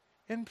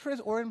in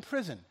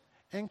prison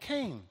and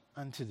came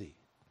unto thee?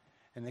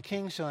 And the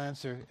king shall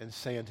answer and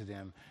say unto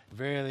them,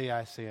 Verily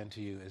I say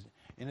unto you,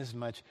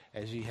 inasmuch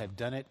as ye have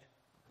done it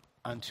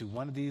unto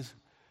one of these,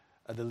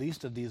 the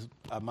least of these,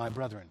 my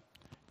brethren,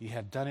 ye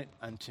have done it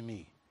unto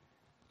me.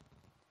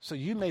 So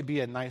you may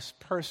be a nice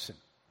person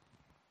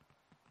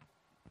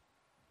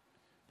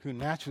who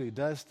naturally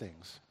does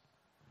things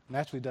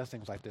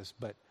like this,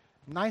 but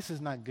nice is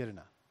not good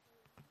enough.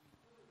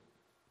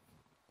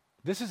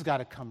 This has got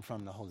to come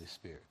from the Holy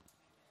Spirit.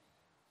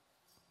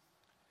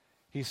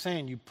 He's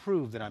saying, you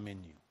prove that I'm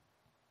in you.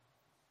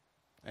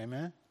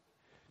 Amen?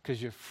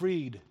 Because you're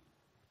freed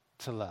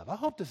to love. I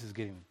hope this is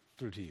getting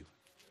through to you.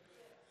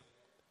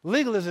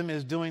 Legalism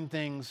is doing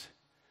things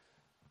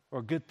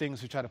or good things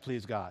to try to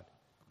please God.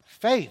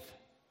 Faith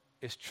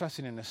is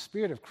trusting in the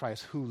Spirit of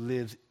Christ who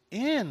lives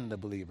in the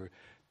believer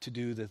to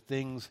do the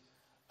things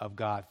of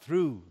God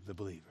through the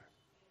believer.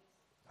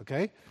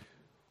 Okay?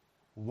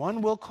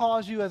 One will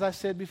cause you, as I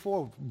said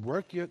before,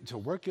 to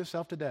work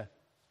yourself to death.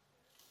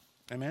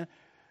 Amen?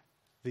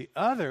 The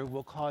other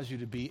will cause you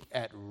to be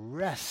at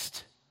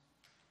rest.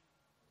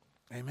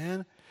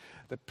 Amen?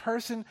 The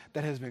person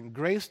that has been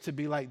graced to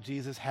be like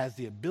Jesus has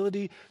the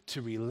ability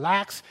to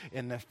relax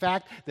in the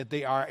fact that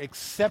they are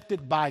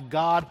accepted by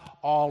God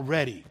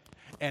already.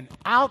 And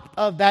out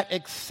of that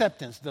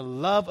acceptance, the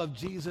love of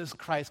Jesus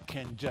Christ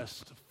can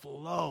just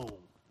flow.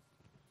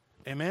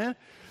 Amen?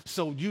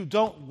 So you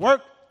don't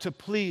work to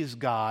please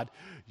God.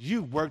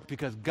 You work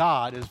because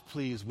God is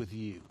pleased with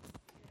you.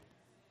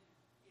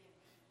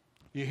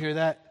 You hear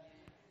that?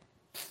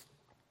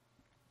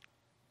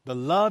 The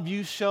love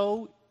you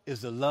show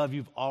is the love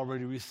you've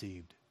already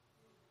received.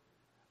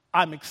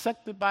 I'm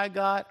accepted by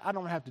God. I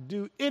don't have to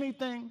do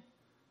anything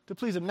to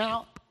please him.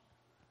 Now,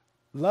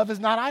 love is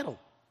not idle.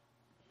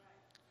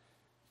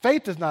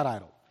 Faith is not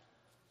idle.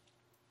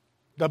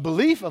 The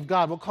belief of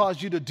God will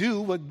cause you to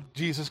do what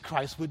Jesus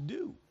Christ would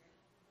do.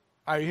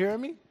 Are you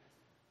hearing me?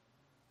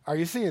 Are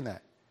you seeing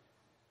that?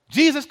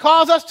 Jesus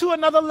calls us to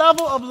another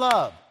level of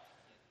love.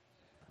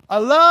 A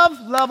love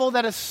level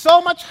that is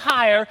so much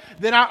higher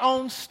than our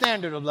own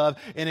standard of love,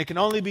 and it can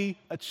only be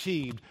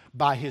achieved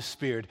by his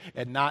Spirit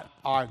and not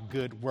our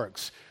good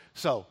works.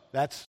 So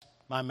that's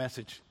my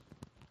message.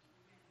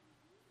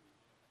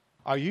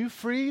 Are you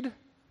freed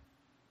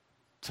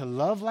to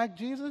love like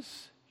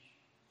Jesus?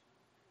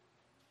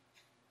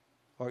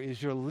 Or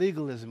is your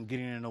legalism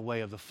getting in the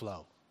way of the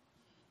flow?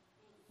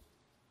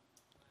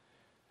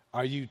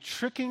 Are you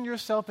tricking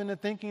yourself into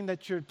thinking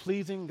that you're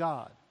pleasing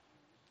God?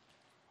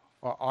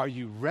 Or are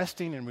you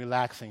resting and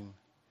relaxing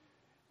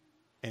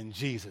in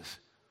Jesus,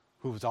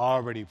 who's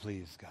already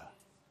pleased God?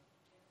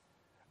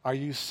 Are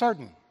you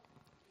certain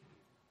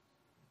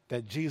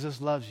that Jesus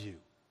loves you?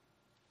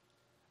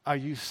 Are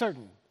you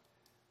certain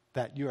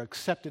that you're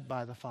accepted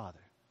by the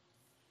Father?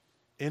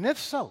 And if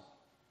so,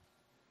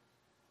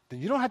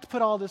 then you don't have to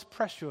put all this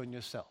pressure on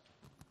yourself.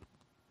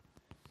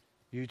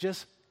 You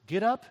just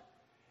get up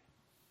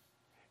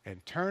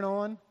and turn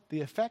on the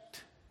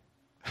effect.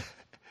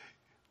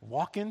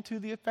 Walk into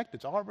the effect.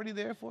 It's already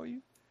there for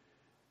you.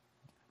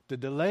 The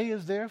delay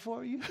is there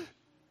for you.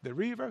 The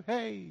reverb,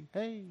 hey,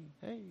 hey,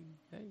 hey,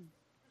 hey.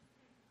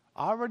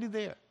 Already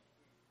there.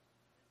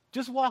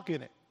 Just walk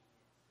in it.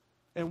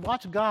 and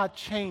watch God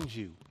change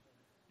you.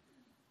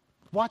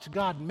 Watch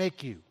God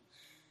make you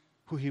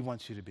who he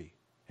wants you to be.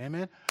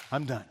 Amen?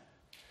 I'm done.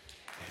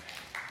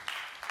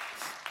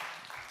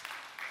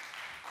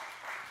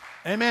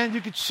 Amen.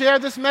 You can share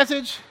this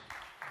message.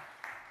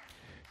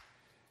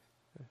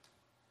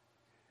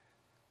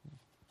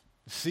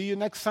 See you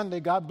next Sunday.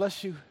 God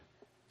bless you.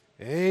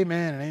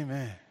 Amen and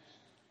amen.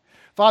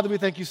 Father, we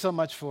thank you so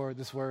much for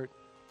this word.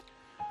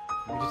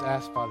 We just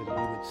ask, Father, that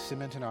you would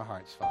cement in our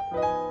hearts,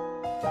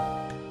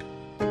 Father.